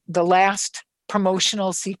the last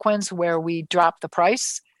promotional sequence where we drop the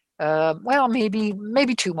price. Well, maybe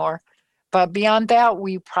 2 more, but beyond that,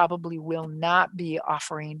 we probably will not be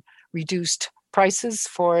offering reduced prices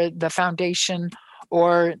for the foundation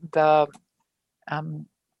or the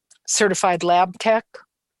certified lab tech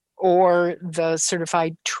or the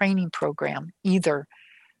certified training program either.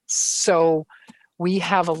 So we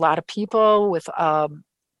have a lot of people with a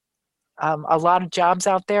lot of jobs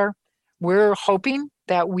out there. We're hoping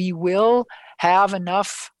that we will have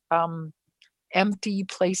enough empty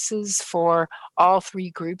places for all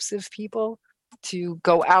 3 groups of people to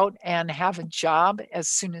go out and have a job as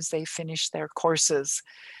soon as they finish their courses.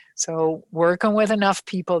 So working with enough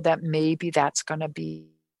people that maybe that's going to be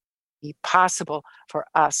possible for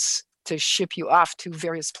us to ship you off to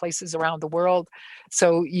various places around the world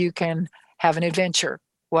so you can have an adventure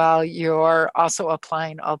while you're also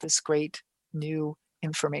applying all this great new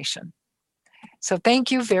information. So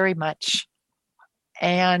thank you very much.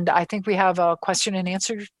 And I think we have a question and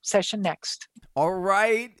answer session next. All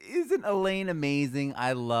right. Isn't Elaine amazing?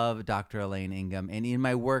 I love Dr. Elaine Ingham. And in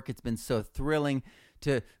my work, it's been so thrilling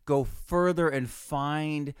to go further and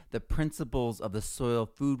find the principles of the soil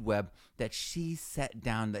food web that she set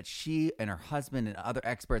down, that she and her husband and other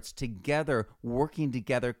experts together, working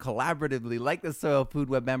together collaboratively like the soil food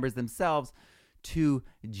web members themselves, to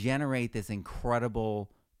generate this incredible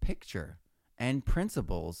picture and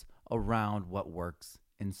principles around what works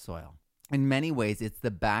in soil. In many ways, it's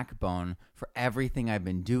the backbone for everything I've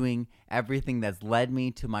been doing, everything that's led me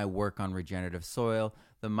to my work on regenerative soil,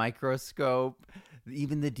 the microscope,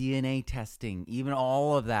 even the DNA testing, even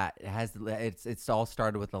all of that it's all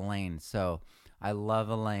started with Elaine. So I love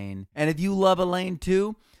Elaine. And if you love Elaine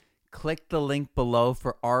too, click the link below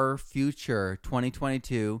for Our Future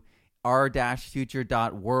 2022.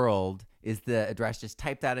 our-future.world is the address. Just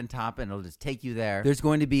type that in top and it'll just take you there. There's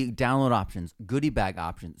going to be download options, goodie bag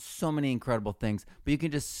options, so many incredible things. But you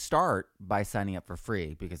can just start by signing up for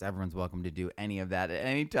free, because everyone's welcome to do any of that at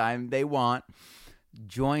any time they want.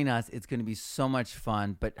 Join us. It's going to be so much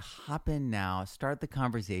fun. But hop in now. Start the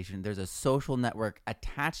conversation. There's a social network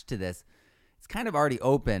attached to this. It's kind of already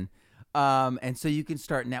open. And so you can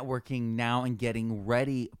start networking now and getting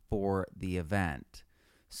ready for the event.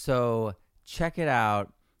 So check it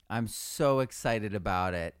out. I'm so excited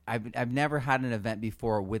about it. I've never had an event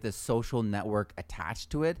before with a social network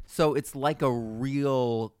attached to it. So it's like a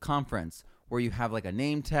real conference where you have like a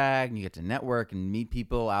name tag and you get to network and meet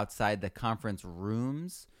people outside the conference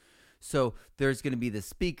rooms. So there's going to be the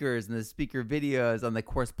speakers and the speaker videos on the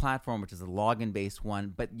course platform, which is a login-based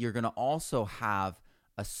one. But you're going to also have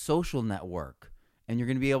a social network, and you're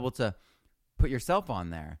going to be able to put yourself on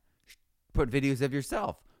there, put videos of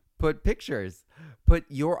yourself, put pictures, put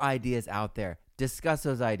your ideas out there, discuss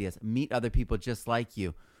those ideas, meet other people just like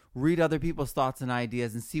you, read other people's thoughts and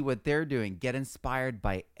ideas and see what they're doing. Get inspired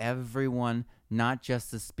by everyone, not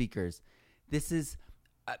just the speakers.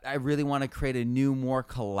 I really want to create a new, more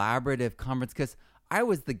collaborative conference, because I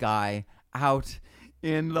was the guy out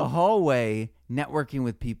in the hallway networking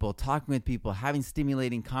with people, talking with people, having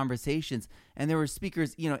stimulating conversations. And there were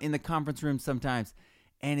speakers, in the conference room sometimes.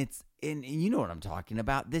 And you know what I'm talking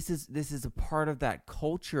about. This is a part of that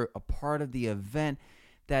culture, a part of the event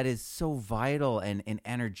that is so vital and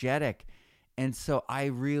energetic. And so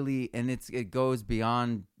it goes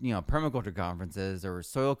beyond, permaculture conferences or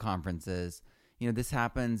soil conferences. This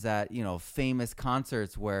happens at, famous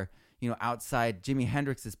concerts where, outside Jimi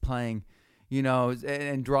Hendrix is playing,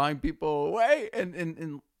 and drawing people away.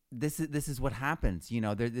 And this is what happens.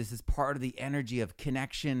 This is part of the energy of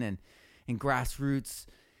connection and grassroots.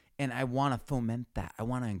 And I want to foment that. I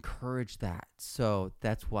want to encourage that. So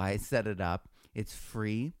that's why I set it up. It's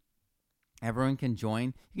free. Everyone can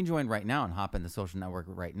join. You can join right now and hop in the social network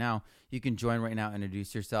right now. You can join right now,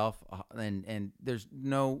 introduce yourself. And there's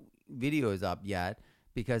no videos up yet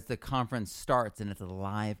because the conference starts and it's a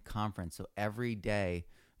live conference. So every day,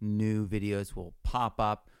 new videos will pop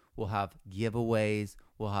up. We'll have giveaways.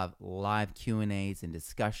 We'll have live Q&As and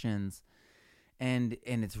discussions. And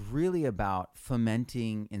it's really about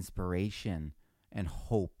fomenting inspiration and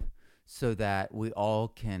hope so that we all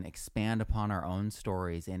can expand upon our own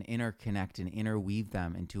stories and interconnect and interweave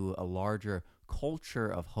them into a larger culture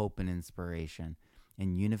of hope and inspiration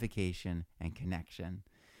and unification and connection.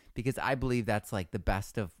 Because I believe that's like the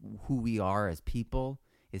best of who we are as people,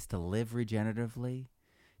 is to live regeneratively,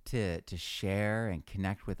 to share and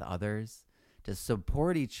connect with others, to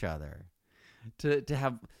support each other, to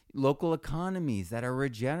have local economies that are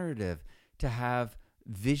regenerative, to have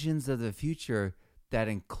visions of the future that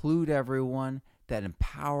include everyone, that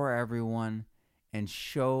empower everyone, and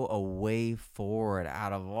show a way forward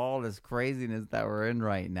out of all this craziness that we're in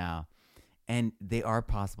right now. And they are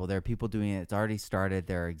possible. There are people doing it. It's already started.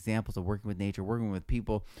 There are examples of working with nature, working with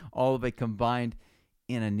people, all of it combined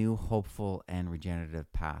in a new, hopeful, and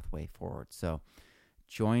regenerative pathway forward. So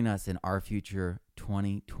join us in Our Future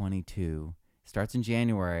 2022. Starts in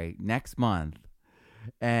January, next month.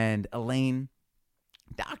 And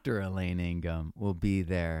Dr. Elaine Ingham will be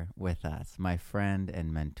there with us, my friend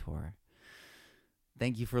and mentor.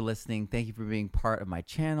 Thank you for listening. Thank you for being part of my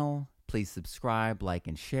channel. Please subscribe, like,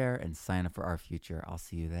 and share, and sign up for Our Future. I'll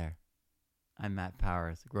see you there. I'm Matt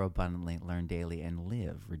Powers. Grow abundantly, learn daily, and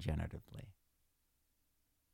live regeneratively.